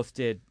Jewell both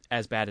did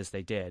as bad as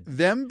they did.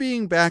 Them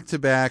being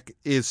back-to-back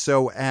is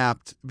so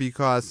apt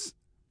because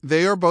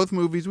they are both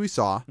movies we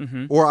saw.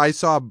 Mm-hmm. Or I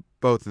saw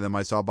both of them.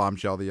 I saw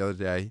Bombshell the other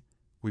day.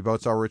 We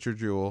both saw Richard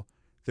Jewell.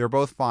 They're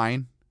both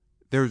fine.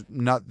 They're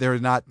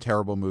not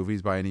terrible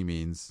movies by any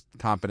means,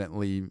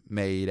 competently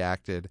made,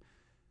 acted,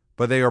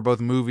 but they are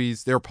both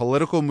movies. They're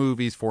political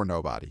movies for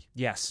nobody.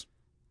 Yes.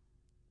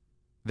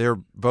 They're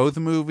both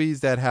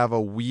movies that have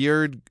a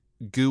weird,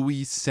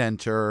 gooey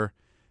center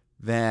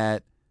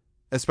that,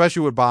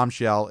 especially with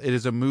Bombshell, it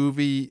is a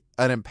movie,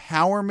 an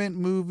empowerment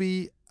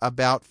movie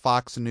about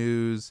Fox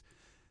News.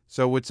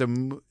 So it's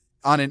on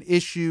an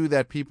issue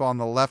that people on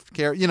the left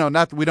care.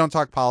 We don't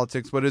talk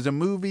politics, but it's a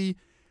movie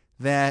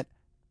that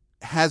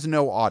has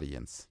no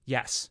audience.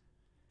 Yes.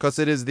 Because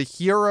it is the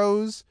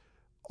heroes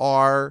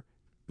are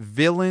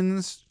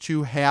villains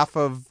to half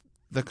of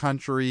the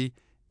country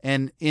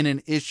and in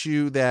an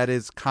issue that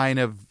is kind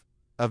of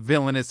a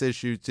villainous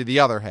issue to the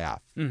other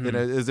half. Mm-hmm. It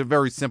is a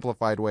very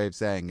simplified way of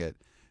saying it.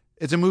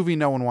 It's a movie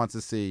no one wants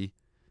to see.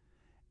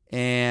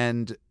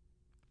 And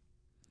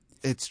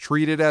it's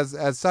treated as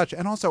such.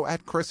 And also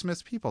at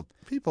Christmas, people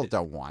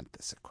don't want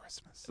this at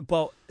Christmas.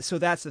 Well, so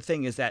that's the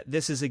thing is that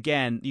this is,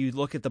 again, you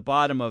look at the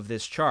bottom of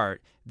this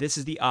chart, this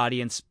is the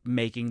audience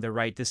making the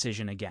right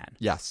decision again.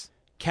 Yes.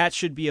 Cats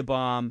should be a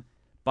bomb,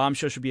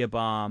 Bombshell should be a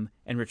bomb,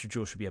 and Richard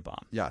Jewell should be a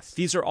bomb. Yes.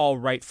 These are all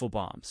rightful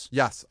bombs.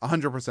 Yes,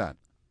 100%.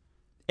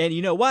 And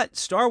you know what?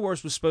 Star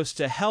Wars was supposed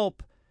to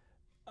help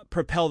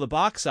propel the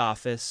box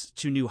office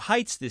to new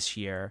heights this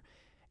year,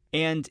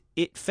 and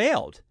it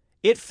failed.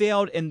 It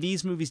failed, and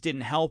these movies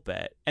didn't help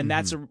it. And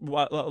that's a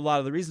lot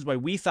of the reasons why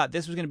we thought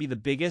this was going to be the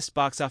biggest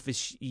box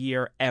office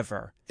year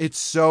ever. It's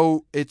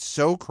so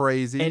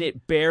crazy. And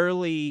it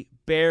barely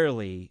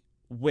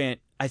went.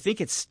 I think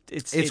it's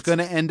going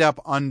to end up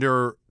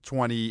under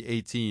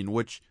 2018,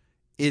 which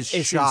is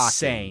shocking.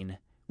 Insane.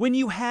 When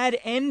you had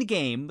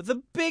Endgame,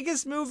 the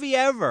biggest movie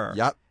ever.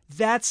 Yep.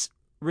 That's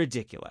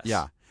ridiculous.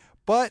 Yeah.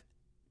 But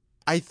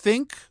I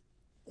think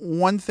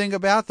one thing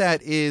about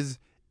that is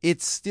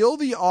it's still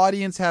the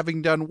audience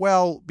having done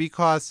well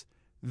because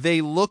they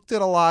looked at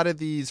a lot of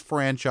these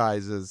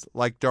franchises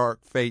like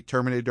Dark Fate,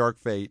 Terminator Dark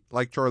Fate,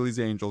 like Charlie's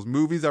Angels,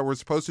 movies that were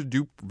supposed to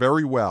do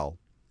very well.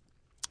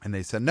 And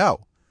they said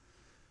no.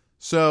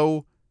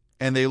 So,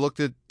 and they looked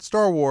at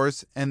Star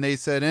Wars and they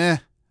said,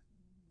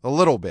 a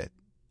little bit.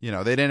 They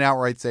didn't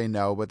outright say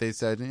no, but they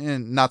said,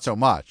 not so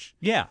much.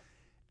 Yeah.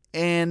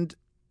 And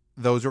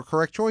those were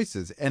correct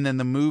choices. And then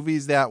the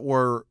movies that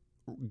were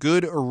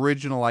good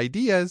original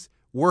ideas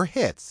were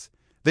hits.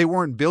 They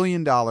weren't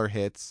billion-dollar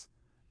hits.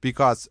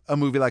 because a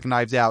movie like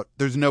Knives Out,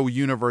 there's no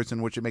universe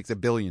in which it makes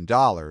 $1 billion,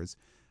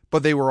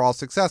 but they were all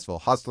successful.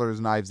 Hustlers,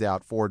 Knives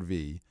Out, Ford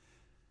V.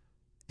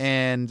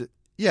 And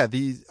yeah,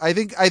 I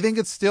think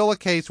it's still a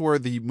case where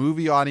the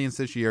movie audience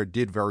this year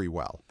did very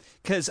well.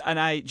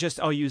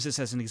 I'll use this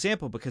as an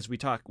example because we've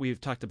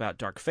talked about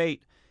Dark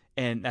Fate,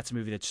 and that's a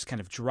movie that just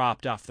kind of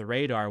dropped off the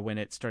radar when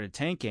it started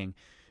tanking.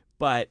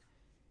 But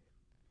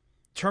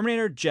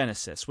Terminator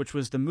Genisys, which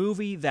was the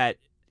movie that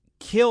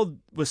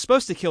was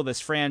supposed to kill this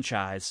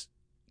franchise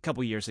a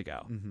couple years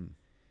ago. Mm-hmm.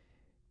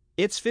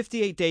 Its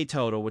 58-day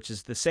total, which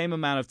is the same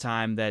amount of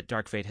time that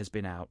Dark Fate has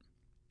been out,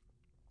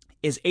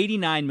 is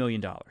 $89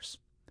 million,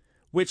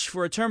 which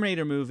for a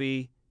Terminator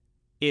movie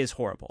is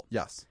horrible.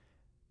 Yes.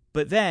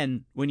 But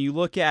then when you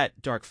look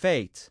at Dark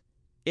Fate,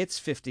 its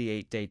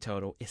 58-day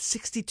total is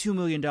 $62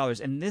 million.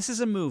 And this is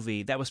a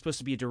movie that was supposed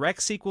to be a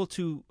direct sequel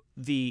to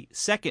the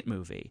second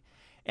movie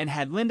and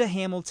had Linda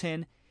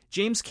Hamilton,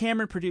 James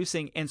Cameron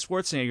producing, and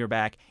Schwarzenegger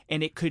back,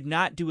 and it could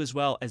not do as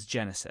well as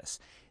Genisys.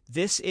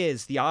 This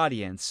is the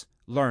audience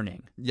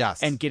learning.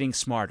 Yes. And getting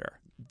smarter.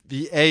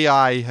 The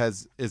AI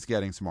is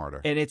getting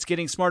smarter. And it's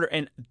getting smarter,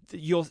 and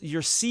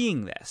you're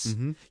seeing this.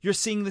 Mm-hmm. You're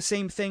seeing the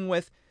same thing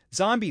with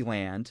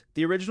Zombieland,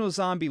 the original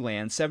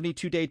Zombieland,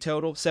 72-day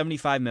total,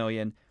 $75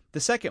 million. The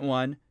second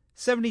one,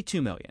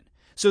 $72 million.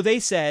 So they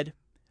said,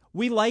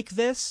 we like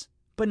this,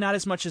 but not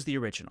as much as the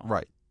original.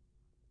 Right.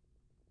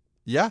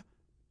 Yeah.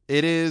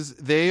 It is.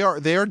 They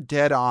are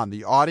dead on.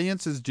 The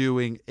audience is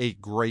doing a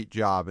great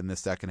job in the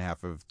second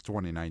half of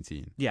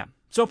 2019. Yeah.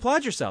 So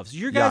applaud yourselves.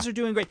 You guys are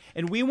doing great,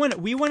 and we want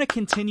to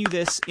continue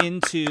this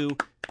into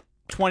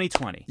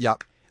 2020.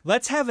 Yep.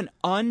 Let's have an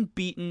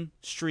unbeaten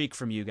streak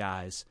from you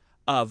guys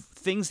of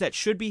things that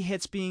should be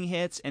hits being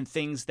hits and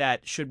things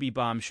that should be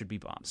bombs.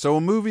 So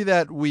a movie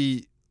that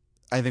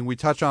I think we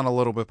touched on a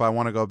little bit, but I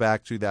want to go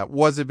back to that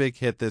was a big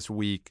hit this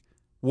week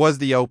was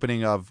the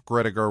opening of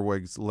Greta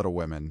Gerwig's Little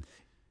Women.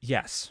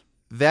 Yes.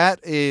 That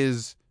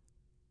is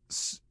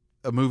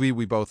a movie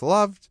we both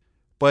loved,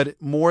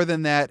 but more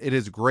than that, it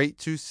is great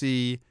to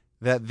see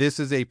that this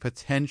is a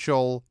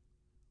potential,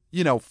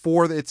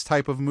 for its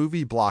type of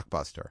movie,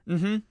 blockbuster.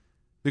 Mm-hmm.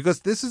 Because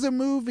this is a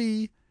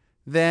movie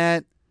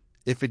that,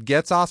 if it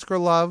gets Oscar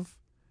love,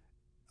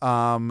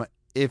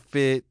 if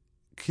it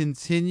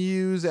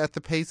continues at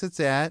the pace it's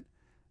at,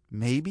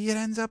 maybe it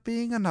ends up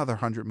being another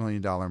 $100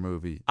 million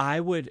movie.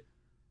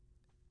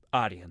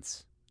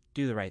 Audience,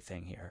 do the right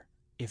thing here.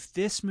 If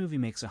this movie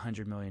makes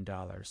 $100 million,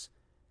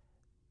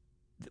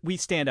 we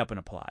stand up and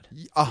applaud.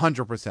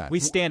 100%. We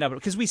stand up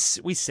because we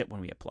sit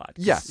when we applaud.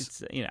 Yes,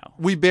 it's,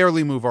 we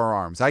barely move our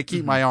arms. I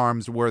keep my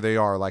arms where they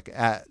are,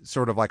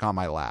 sort of like on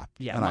my lap,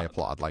 and I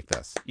applaud like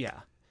this. Yeah,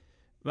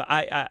 but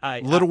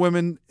I Little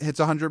Women hits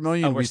 $100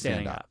 million. We're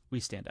standing up.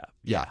 We stand up.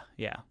 Yeah.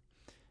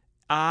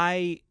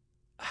 I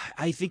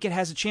think it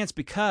has a chance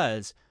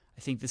because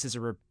I think this is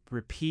a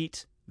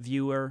repeat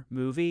viewer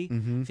movie.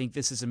 Mm-hmm. I think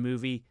this is a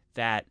movie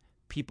that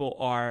people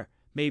are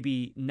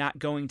maybe not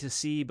going to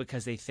see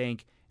because they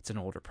think it's an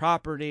older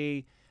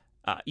property.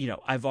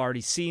 I've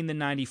already seen the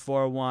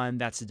 94 one.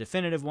 That's a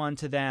definitive one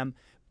to them.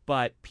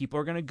 But people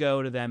are going to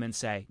go to them and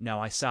say, no,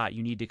 I saw it.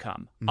 You need to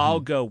come. Mm-hmm. I'll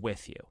go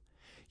with you.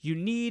 You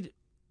need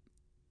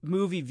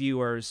movie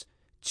viewers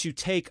to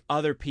take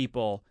other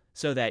people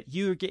so that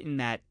you're getting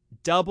that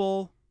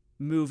double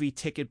movie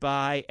ticket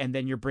buy and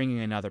then you're bringing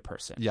another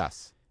person.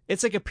 Yes.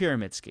 It's like a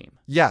pyramid scheme.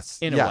 Yes.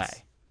 In a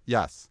way.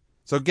 Yes.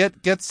 So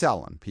get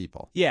selling,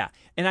 people. Yeah,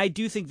 and I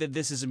do think that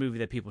this is a movie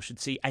that people should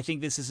see. I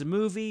think this is a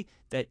movie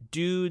that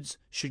dudes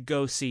should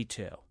go see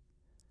too.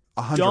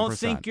 100%. Don't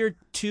think you're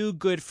too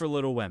good for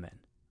Little Women.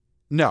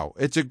 No,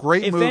 it's a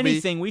great movie. If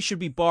anything, we should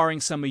be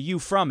barring some of you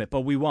from it,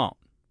 but we won't.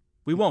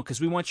 We won't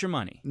because we want your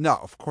money. No,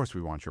 of course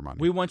we want your money.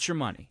 We want your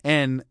money.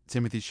 And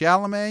Timothée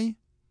Chalamet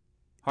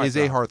is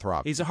a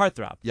heartthrob. He's a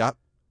heartthrob. Yep.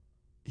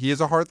 He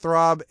is a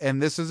heartthrob,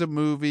 and this is a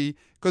movie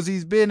because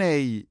he's been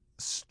a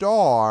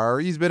star.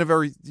 He's been a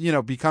very,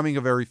 becoming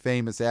a very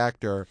famous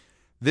actor.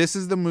 This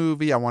is the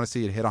movie. I want to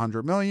see it hit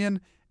 100 million,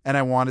 and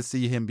I want to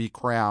see him be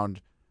crowned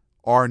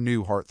our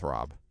new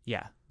heartthrob.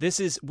 Yeah.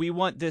 We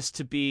want this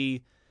to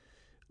be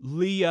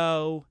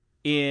Leo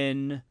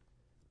in,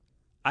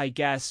 I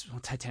guess,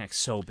 Titanic's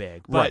so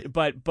big,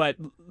 but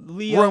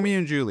Leo Romeo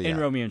and Juliet. In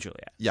Romeo and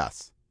Juliet.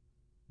 Yes.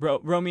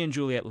 Romeo and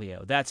Juliet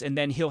Leo. And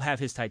then he'll have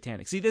his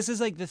Titanic. See, this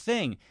is like the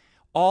thing.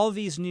 All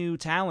these new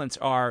talents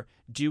are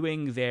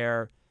doing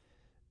their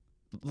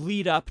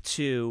lead up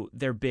to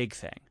their big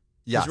thing.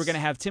 Yes. Because we're going to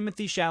have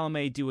Timothée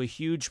Chalamet do a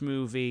huge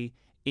movie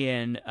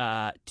in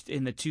the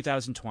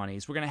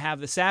 2020s. We're going to have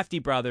the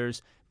Safdie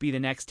brothers be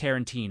the next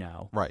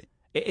Tarantino. Right.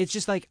 It's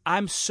just like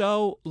I'm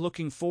so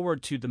looking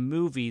forward to the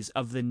movies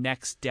of the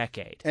next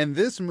decade. And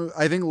this movie,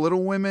 I think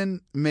Little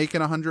Women making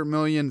 100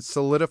 million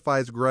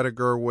solidifies Greta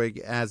Gerwig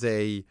as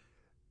a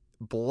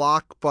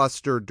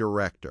blockbuster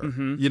director.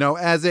 Mm-hmm.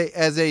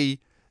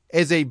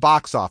 As a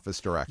box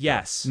office director.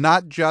 Yes.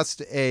 Not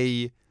just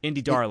a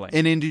indie darling.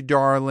 An indie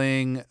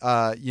darling,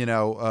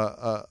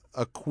 a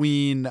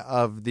queen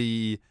of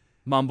the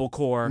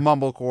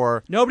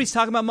Mumblecore. Nobody's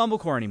talking about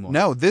Mumblecore anymore.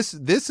 No, this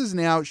is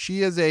now,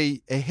 she is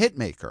a hit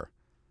maker.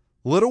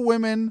 Little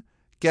Women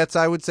gets,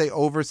 I would say,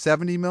 over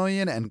 70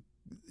 million, and,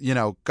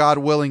 God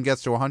willing,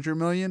 gets to 100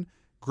 million.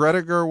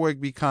 Greta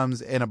Gerwig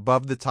becomes an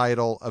above the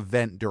title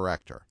event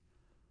director.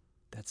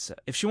 That's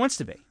if she wants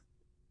to be.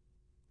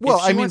 Well,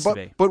 I mean,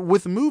 but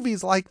with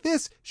movies like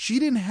this, she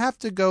didn't have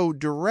to go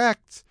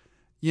direct,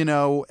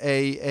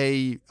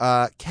 a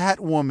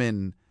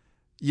Catwoman,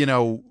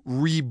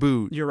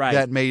 reboot You're right.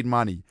 that made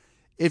money.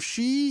 If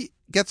she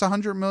gets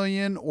 100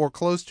 million or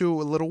close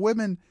to a Little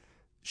Women,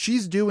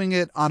 she's doing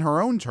it on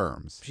her own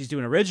terms. She's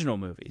doing original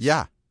movies.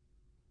 Yeah.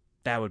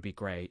 That would be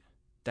great.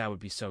 That would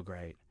be so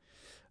great.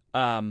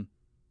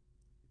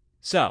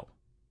 So,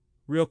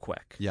 real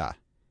quick. Yeah.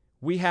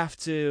 We have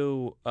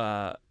to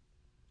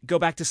go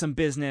back to some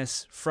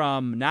business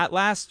from not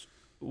last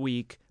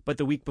week, but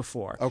the week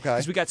before. Okay.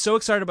 Because we got so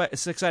excited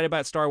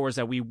about Star Wars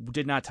that we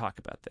did not talk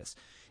about this.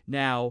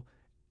 Now,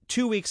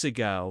 2 weeks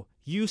ago,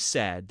 you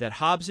said that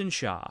Hobbs and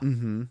Shaw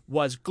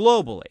was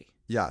globally,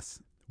 yes,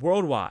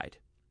 worldwide,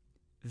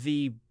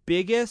 the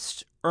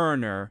biggest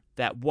earner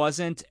that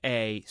wasn't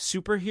a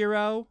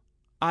superhero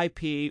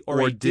IP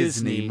or a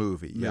Disney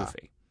movie. Yeah.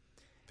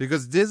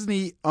 Because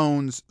Disney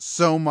owns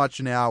so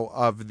much now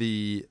of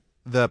the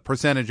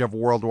percentage of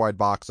worldwide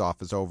box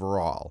office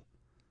overall.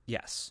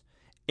 Yes.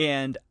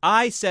 And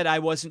I said I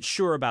wasn't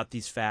sure about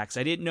these facts.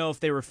 I didn't know if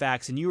they were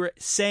facts, and you were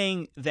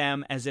saying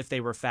them as if they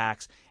were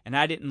facts, and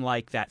I didn't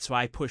like that, so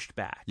I pushed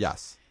back.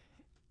 Yes.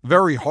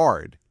 Very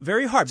hard.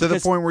 Very hard. To the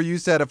point where you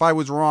said if I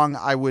was wrong,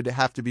 I would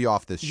have to be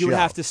off this show. You would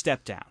have to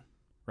step down,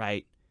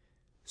 right?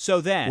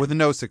 So then... With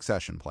no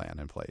succession plan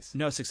in place.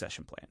 No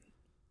succession plan.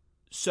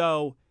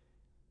 So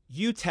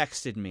you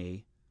texted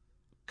me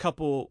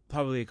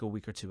probably like a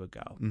week or two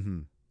ago,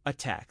 a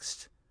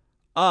text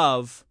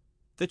of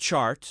the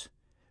chart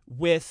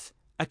with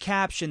a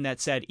caption that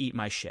said, "Eat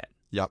my shit."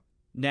 Yep.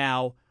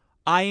 Now,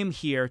 I am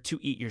here to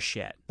eat your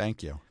shit.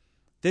 Thank you.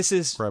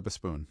 Grab a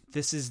spoon.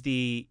 This is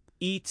the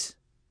eat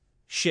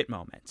shit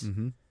moment.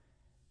 Mm-hmm.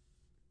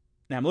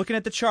 Now, I'm looking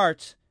at the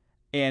chart,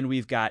 and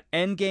we've got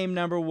Endgame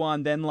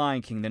 #1, then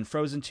Lion King, then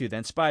Frozen 2,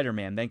 then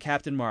Spider-Man, then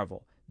Captain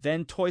Marvel,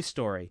 then Toy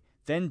Story,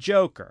 then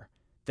Joker,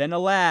 then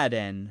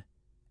Aladdin,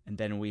 and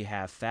then we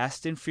have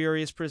Fast and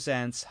Furious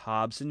Presents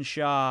Hobbs and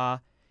Shaw.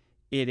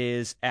 It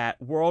is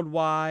at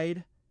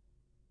worldwide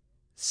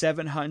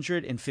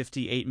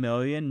 $758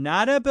 million.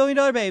 Not a $1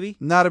 billion baby.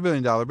 Not a $1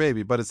 billion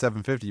baby, but a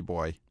 750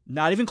 boy.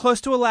 Not even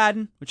close to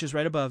Aladdin, which is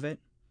right above it.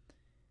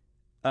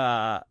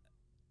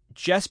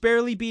 Just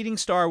barely beating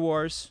Star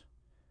Wars,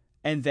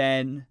 and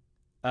then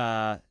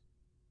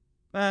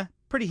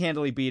pretty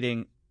handily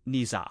beating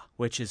Niza,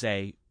 which is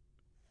a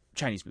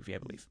Chinese movie, I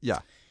believe. Yeah.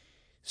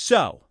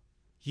 So,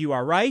 you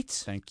are right.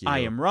 Thank you. I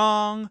am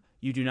wrong.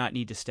 You do not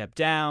need to step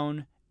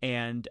down,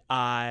 and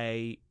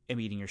I am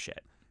eating your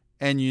shit.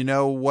 And you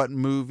know what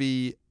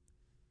movie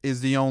is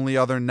the only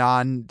other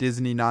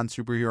non-Disney,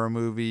 non-superhero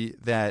movie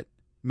that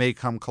may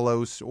come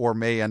close or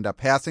may end up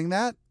passing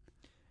that?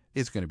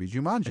 It's going to be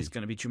Jumanji. It's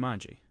going to be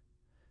Jumanji.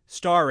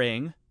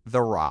 Starring...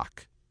 The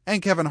Rock.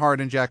 And Kevin Hart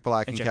and Jack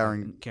Black and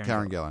Karen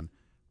Gillan.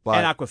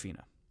 But and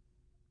Awkwafina.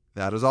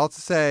 That is all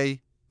to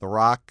say, The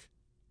Rock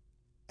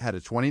had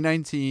a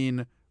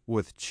 2019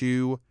 with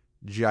 2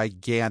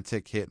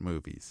 gigantic hit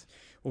movies.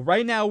 Well,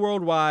 right now,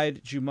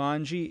 worldwide,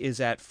 Jumanji is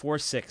at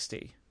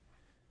 460.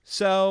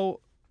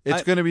 So...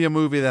 It's going to be a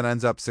movie that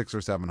ends up 600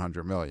 or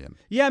 700 million.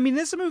 Yeah, I mean,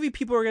 this is a movie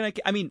people are going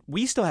to... I mean,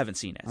 we still haven't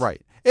seen it.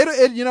 Right.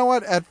 It you know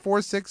what? At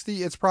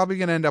 460, it's probably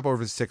going to end up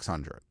over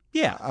 600.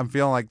 Yeah. I'm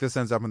feeling like this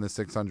ends up in the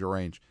 600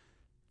 range.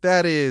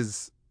 That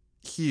is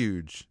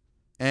huge.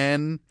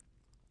 And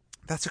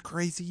that's a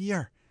crazy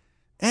year.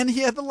 And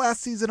he had the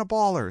last season of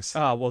Ballers.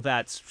 Oh, well,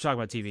 talking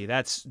about TV.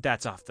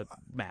 That's off the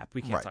map.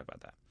 We can't talk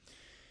about that.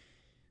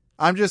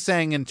 I'm just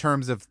saying in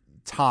terms of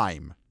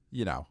time,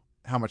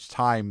 how much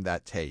time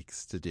that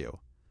takes to do.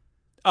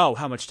 Oh,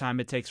 how much time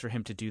it takes for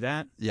him to do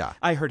that? Yeah.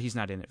 I heard he's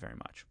not in it very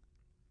much.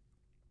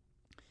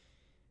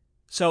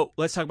 So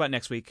let's talk about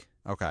next week.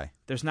 Okay.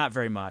 There's not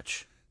very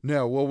much.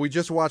 No, well, we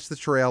just watched the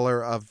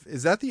trailer of...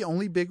 Is that the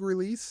only big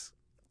release?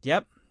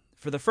 Yep.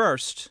 For the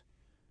first,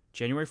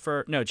 January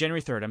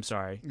 3rd, I'm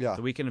sorry. Yeah.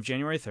 The weekend of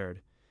January 3rd.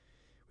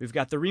 We've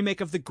got the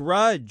remake of The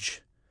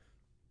Grudge,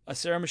 a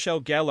Sarah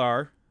Michelle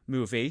Gellar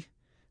movie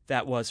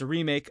that was a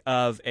remake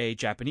of a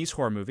Japanese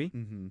horror movie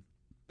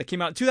that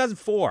came out in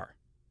 2004.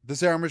 The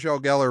Sarah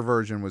Michelle Gellar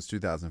version was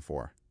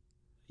 2004.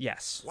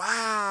 Yes.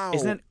 Wow.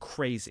 Isn't that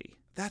crazy?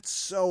 That's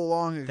so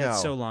long ago.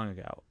 That's so long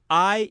ago.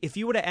 If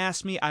you would have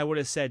asked me, I would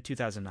have said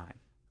 2009.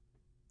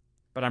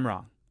 But I'm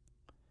wrong.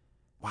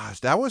 Wow,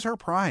 that was her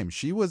prime.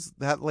 She was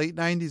that late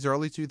 90s,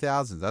 early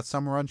 2000s. That's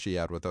some run she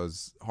had with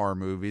those horror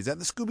movies and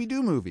the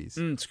Scooby-Doo movies.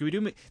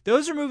 Scooby-Doo.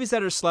 Those are movies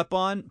that are slept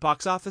on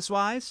box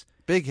office-wise.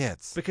 Big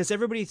hits. Because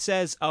everybody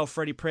says, oh,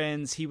 Freddie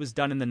Prinze, he was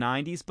done in the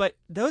 90s. But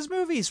those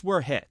movies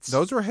were hits.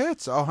 Those were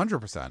hits,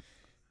 100%.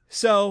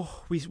 So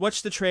we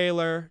watched the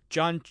trailer.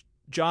 John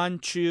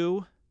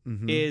Chu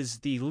is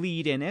the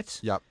lead in it.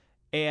 Yep.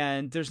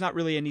 and there's not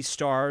really any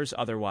stars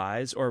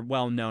otherwise, or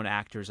well-known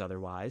actors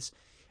otherwise.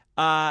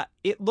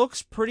 It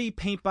looks pretty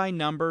paint by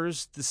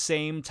numbers, the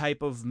same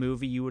type of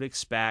movie you would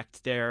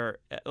expect. There,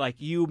 like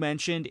you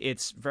mentioned,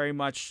 it's very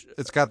much...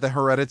 It's got the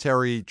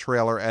Hereditary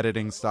trailer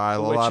editing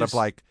style, a lot of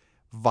like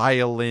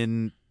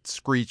violin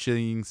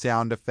screeching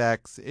sound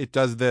effects. It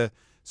does the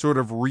sort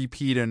of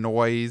repeat a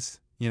noise,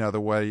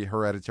 the way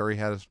Hereditary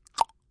has.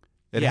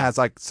 It has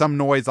like some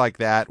noise like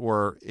that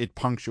where it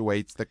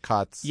punctuates the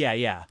cuts.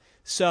 Yeah.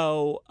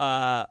 So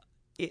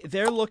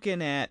they're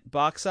looking at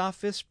Box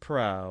Office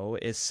Pro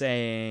is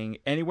saying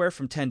anywhere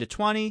from 10 to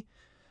 20,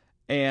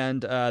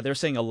 and they're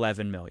saying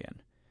 11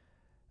 million.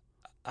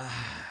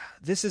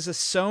 This is a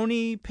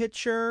Sony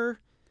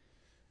picture.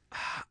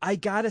 I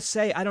gotta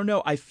say, I don't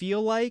know. I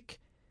feel like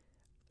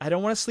I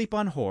don't want to sleep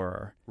on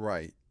horror.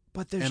 Right.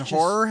 But there's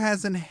horror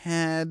hasn't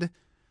had...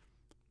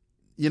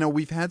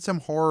 we've had some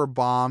horror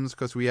bombs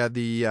because we had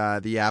the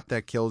app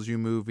that kills you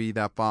movie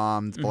that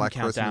bombed. Black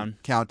Countdown.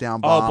 Christmas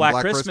Countdown bombed.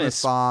 Black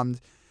Christmas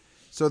bombed.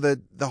 So the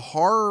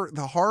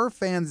horror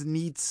fans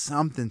need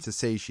something to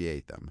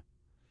satiate them.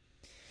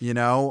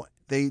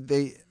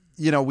 They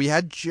we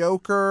had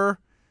Joker.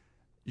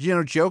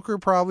 Joker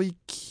probably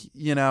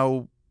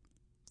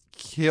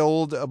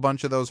killed a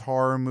bunch of those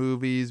horror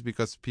movies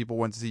because people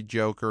went to see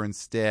Joker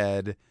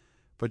instead.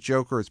 But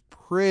Joker is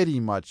pretty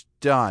much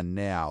done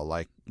now.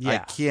 Like, I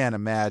can't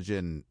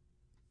imagine,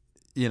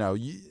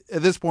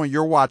 at this point,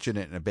 you're watching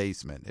it in a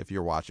basement if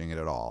you're watching it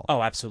at all.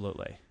 Oh,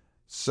 absolutely.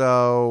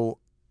 So,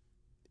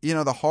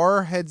 the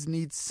horror heads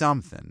need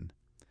something.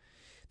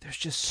 There's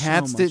just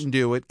Cats so much... didn't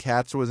do it.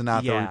 Cats was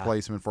not the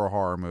replacement for a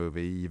horror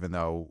movie, even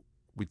though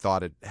we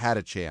thought it had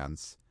a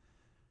chance.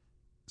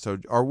 So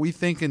are we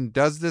thinking,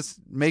 does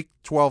this make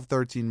 $12,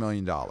 $13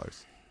 million?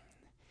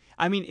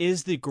 I mean,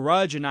 is The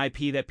Grudge an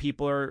IP that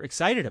people are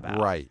excited about?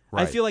 Right.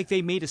 I feel like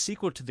they made a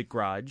sequel to The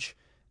Grudge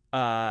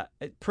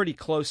pretty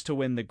close to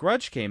when The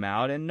Grudge came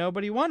out, and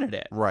nobody wanted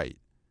it. Right.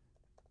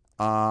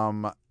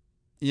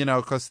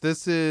 Because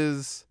this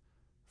is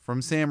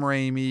from Sam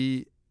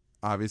Raimi,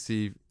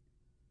 obviously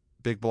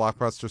big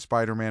blockbuster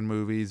Spider-Man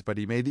movies, but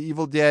he made The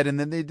Evil Dead, and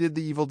then they did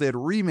the Evil Dead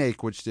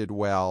remake, which did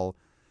well.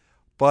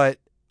 But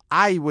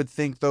I would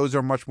think those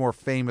are much more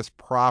famous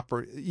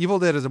property. Evil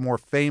Dead is a more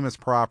famous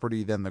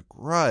property than The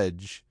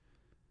Grudge.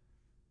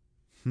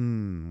 I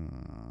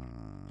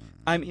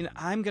mean,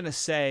 I'm going to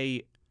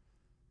say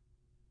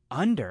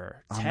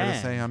under 10. I'm going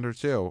to say under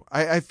 2.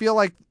 I feel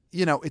like,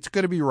 it's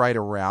going to be right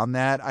around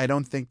that. I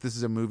don't think this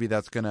is a movie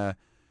that's going to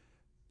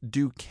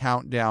do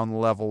countdown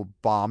level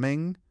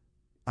bombing.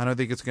 I don't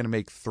think it's going to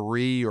make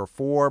 3 or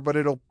 4, but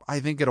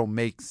I think it'll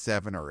make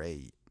 7 or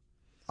 8.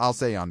 I'll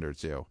say under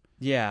 2.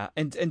 Yeah,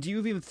 and do you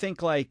even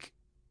think, like,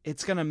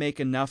 it's going to make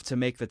enough to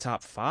make the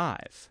top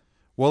 5?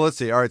 Well, let's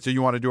see. All right, so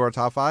you want to do our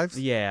top 5s?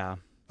 Yeah.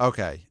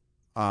 Okay.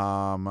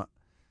 Star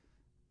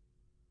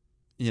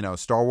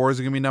Wars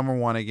is going to be number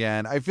 1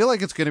 again. I feel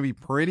like it's going to be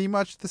pretty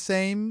much the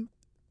same.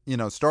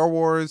 Star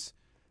Wars,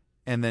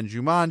 and then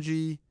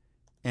Jumanji,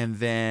 and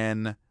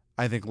then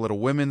I think Little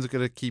Women's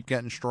going to keep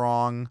getting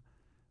strong.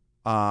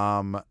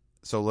 So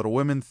Little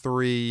Women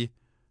 3,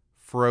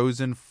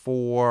 Frozen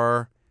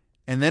 4,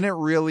 and then it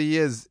really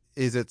is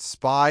it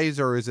Spies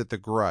or is it The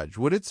Grudge?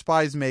 What did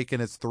Spies make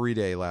in its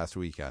 3-day last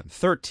weekend?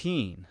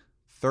 13.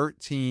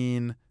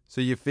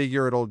 So you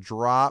figure it'll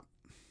drop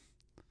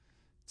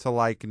to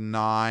like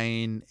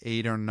 9,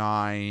 8 or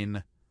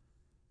 9.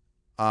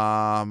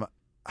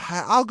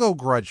 I'll go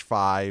Grudge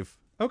 5.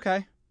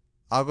 Okay.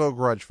 I'll go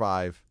Grudge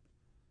 5.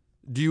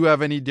 Do you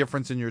have any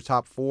difference in your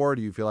top 4?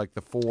 Do you feel like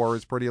the 4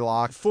 is pretty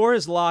locked? 4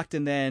 is locked,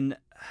 and then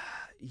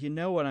you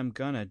know what I'm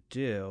going to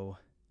do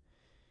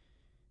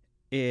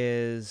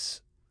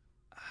is...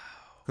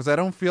 Because I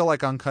don't feel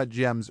like Uncut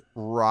Gems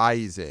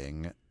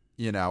rising.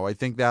 I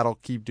think that'll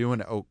keep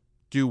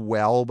do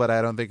well, but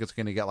I don't think it's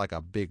going to get like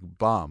a big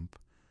bump.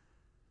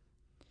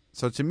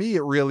 So to me,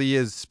 it really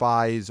is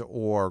Spies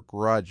or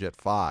Grudge at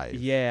 5.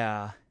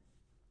 Yeah.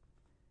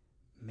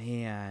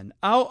 Man,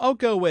 I'll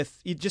go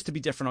with, just to be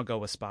different, I'll go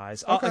with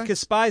Spies. Okay. Because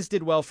Spies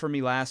did well for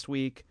me last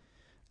week.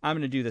 I'm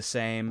going to do the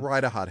same.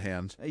 Ride a hot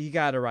hand. You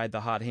got to ride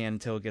the hot hand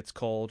until it gets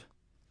cold.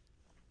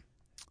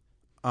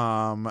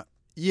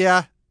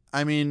 Yeah.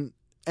 I mean,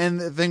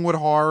 and the thing with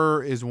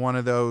horror is one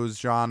of those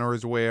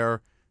genres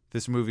where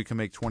this movie can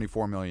make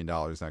 $24 million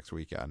next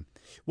weekend.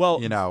 Well,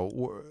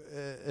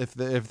 if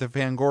the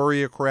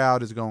Fangoria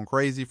crowd is going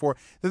crazy for it.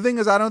 The thing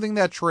is, I don't think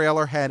that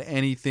trailer had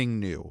anything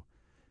new.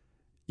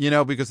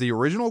 Because the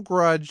original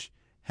Grudge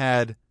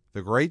had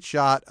the great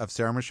shot of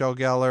Sarah Michelle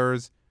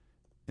Gellar's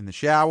in the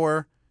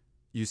shower.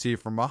 You see it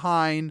from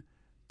behind,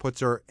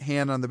 puts her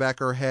hand on the back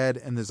of her head,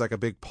 and there's like a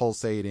big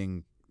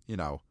pulsating,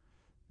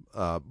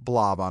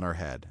 blob on her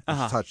head.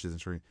 Uh-huh. It touches the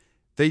screen.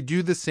 They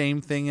do the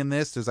same thing in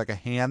this. There's like a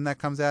hand that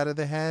comes out of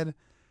the head,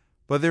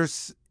 but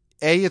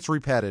it's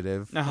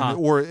repetitive,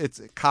 or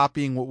it's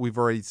copying what we've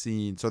already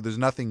seen. So there's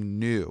nothing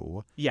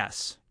new.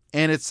 Yes.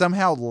 And it's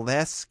somehow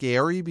less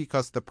scary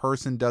because the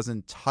person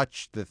doesn't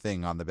touch the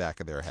thing on the back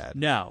of their head.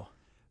 No.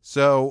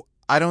 So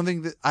I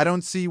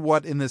don't see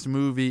what in this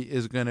movie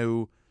is going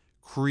to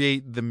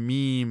create the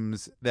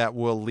memes that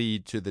will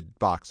lead to the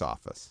box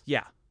office.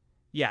 Yeah.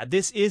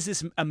 Is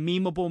this a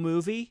memeable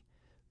movie?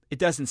 It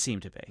doesn't seem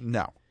to be.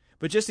 No.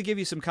 But just to give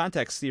you some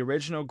context, the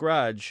original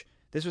Grudge,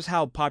 this was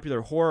how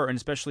popular horror and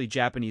especially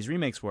Japanese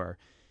remakes were.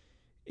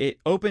 It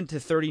opened to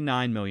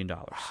 $39 million.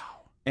 Wow.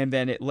 And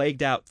then it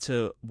legged out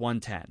to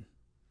 110.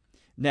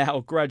 Now,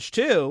 Grudge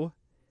 2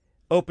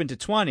 opened to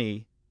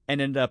 20 and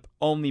ended up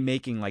only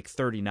making like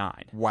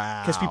 39.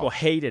 Wow. Because people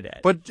hated it.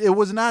 But it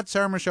was not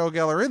Sarah Michelle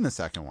Gellar in the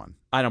second one.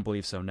 I don't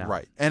believe so, no.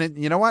 Right. And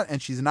you know what?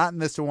 And she's not in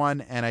this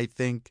one. And I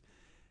think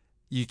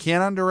you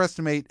can't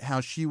underestimate how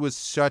she was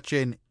such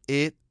an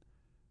it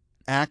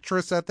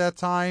actress at that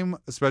time,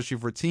 especially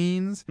for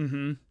teens.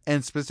 Mm-hmm.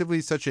 And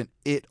specifically such an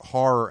it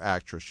horror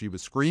actress. She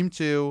was Scream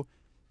 2,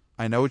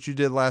 I Know What You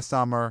Did Last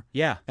Summer,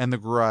 yeah, and The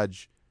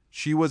Grudge.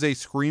 She was a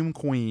Scream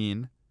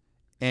queen.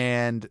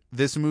 And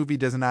this movie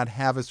does not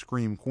have a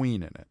Scream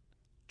queen in it.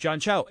 John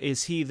Cho,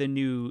 is he the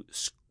new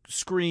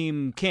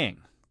Scream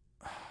king?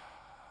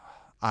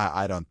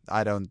 I don't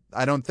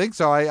think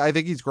so. I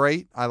think he's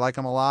great. I like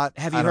him a lot.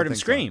 Have you heard him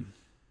scream?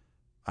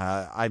 So.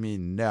 I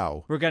mean,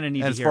 no. We're gonna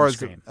need to hear him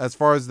scream. As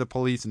far as the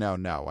police know,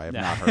 no, I have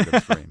not heard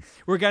him scream.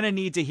 We're gonna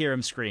need to hear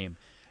him scream.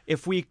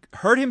 If we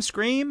heard him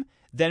scream,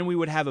 then we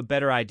would have a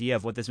better idea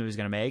of what this movie's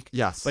gonna make.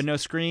 Yes. But no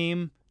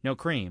scream, no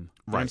cream.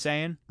 You know what I'm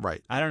saying?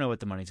 Right. I don't know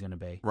what the money's going to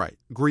be. Right.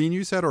 Green,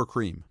 you said, or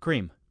cream?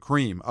 Cream.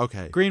 Cream.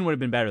 Okay. Green would have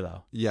been better,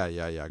 though. Yeah.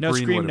 No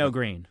Green scream, no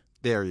green.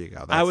 There you go.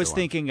 That's I was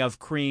thinking of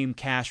Cream,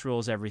 Cash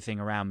Rules Everything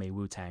Around Me,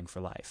 Wu-Tang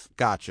for Life.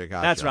 Gotcha.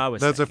 That's what I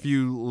was That's thinking. a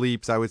few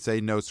leaps. I would say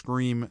no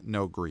scream,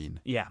 no green.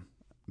 Yeah.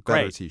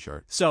 Better Great.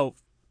 T-shirt. So,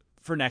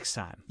 for next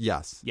time.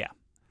 Yes. Yeah.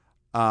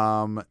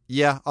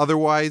 Yeah.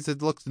 Otherwise,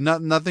 it looks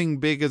nothing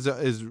big is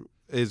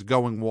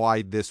going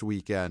wide this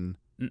weekend.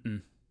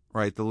 Mm-mm.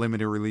 Right, the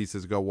limited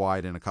releases go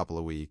wide in a couple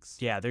of weeks.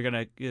 Yeah, they're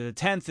gonna. The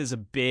 10th is a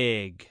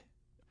big.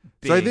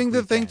 So I think the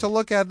weekend. thing to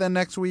look at then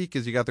next week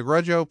is you got the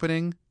Grudge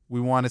opening.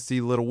 We want to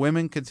see Little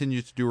Women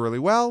continue to do really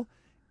well,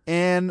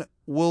 and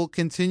we'll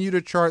continue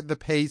to chart the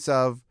pace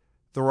of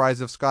the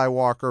Rise of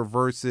Skywalker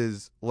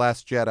versus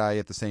Last Jedi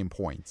at the same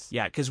points.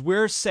 Yeah, because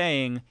we're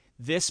saying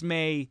this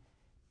may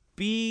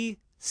be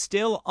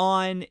still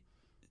on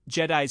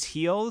Jedi's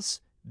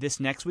heels this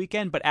next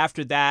weekend, but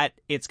after that,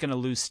 it's gonna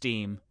lose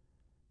steam.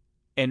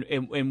 And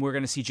we're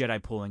going to see Jedi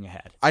pulling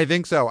ahead. I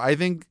think so. I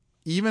think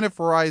even if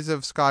Rise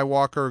of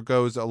Skywalker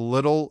goes a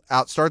little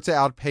starts to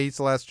outpace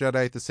Last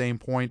Jedi at the same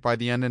point by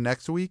the end of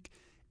next week,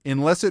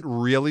 unless it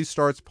really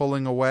starts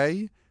pulling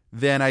away,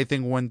 then I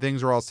think when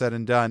things are all said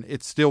and done,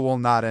 it still will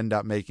not end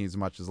up making as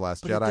much as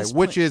Last Jedi,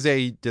 which is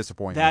a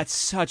disappointment. That's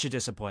such a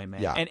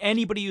disappointment. Yeah. And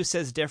anybody who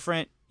says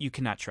different, you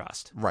cannot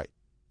trust. Right.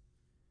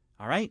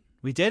 All right.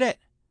 We did it.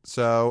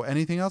 So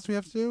anything else we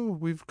have to do?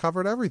 We've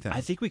covered everything.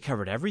 I think we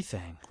covered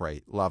everything.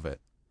 Great. Love it.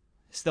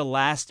 It's the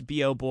last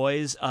B.O.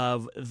 Boys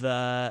of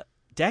the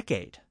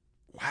decade.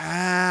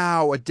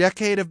 Wow. A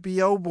decade of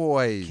B.O.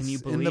 Boys. Can you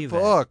believe in the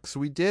books.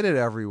 We did it,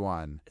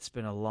 everyone. It's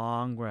been a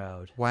long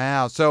road.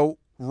 Wow. So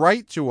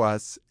write to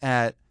us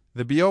at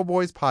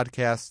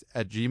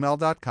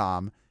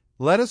theboboyspodcast@gmail.com.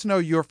 Let us know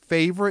your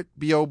favorite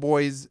B.O.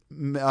 Boys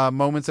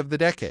moments of the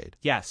decade.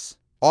 Yes.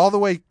 Go all the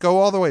way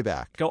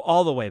back. Go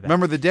all the way back.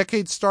 Remember, the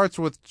decade starts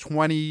with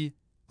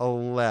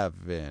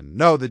 2011.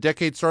 No, the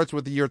decade starts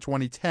with the year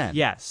 2010.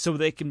 Yes, so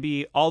they can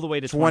be all the way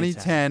to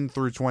 2010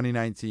 through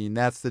 2019.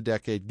 That's the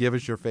decade. Give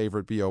us your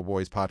favorite B.O.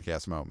 Boys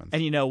podcast moments.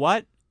 And you know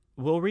what?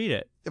 We'll read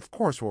it. Of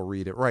course we'll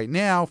read it right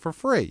now for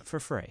free.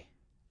 For free.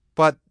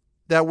 But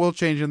that will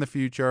change in the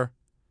future.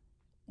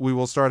 We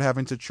will start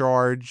having to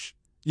charge,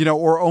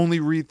 or only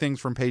read things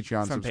from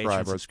Patreon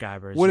subscribers.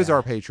 What is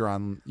our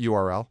Patreon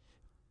URL?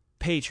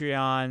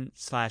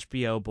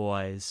 Patreon.com/BO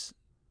Boys.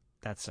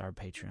 That's our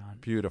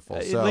Patreon. Beautiful.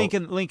 So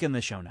link in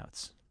the show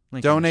notes.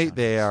 Donate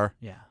there.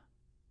 Yeah.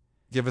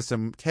 Give us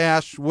some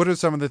cash. What are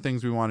some of the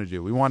things we want to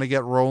do? We want to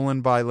get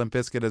Rollin' by Limp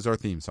Bizkit as our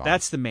theme song.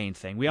 That's the main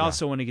thing. We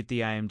also want to get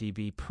the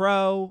IMDb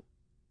Pro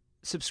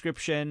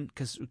subscription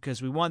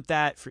because we want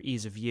that for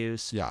ease of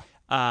use. Yeah.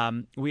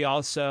 We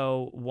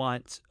also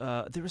want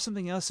there was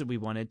something else that we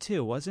wanted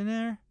too, wasn't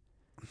there?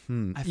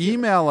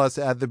 Email us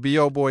at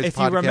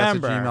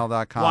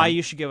theboboyspodcast@gmail.com. Why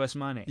you should give us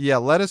money. Yeah,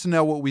 let us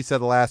know what we said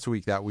last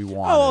week that we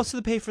wanted. Oh, also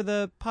to pay for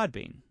the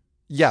Podbean.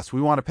 Yes, we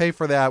want to pay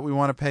for that. We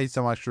want to pay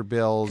some extra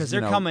bills. Because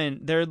they're coming,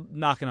 they're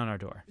knocking on our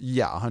door.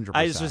 Yeah, 100%.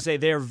 I just want to say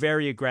they're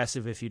very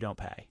aggressive if you don't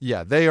pay.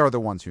 Yeah, they are the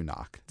ones who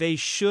knock. They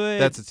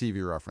should. That's a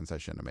TV reference. I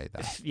shouldn't have made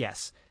that.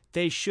 Yes.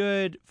 They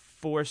should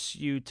force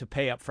you to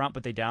pay up front,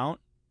 but they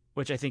don't,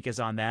 which I think is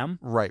on them.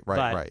 Right.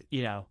 But,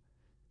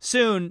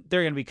 soon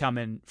they're going to be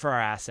coming for our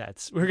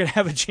assets. We're going to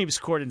have a James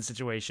Corden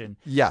situation.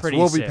 Yes,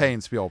 we'll be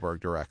paying Spielberg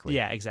directly.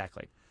 Yeah,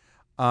 exactly.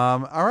 All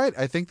right,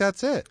 I think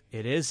that's it.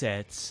 It is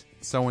it.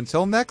 So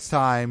until next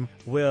time,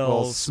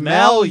 we'll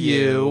smell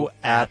you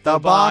at the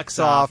box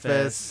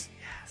office.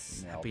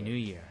 Yes. Happy New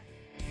Year.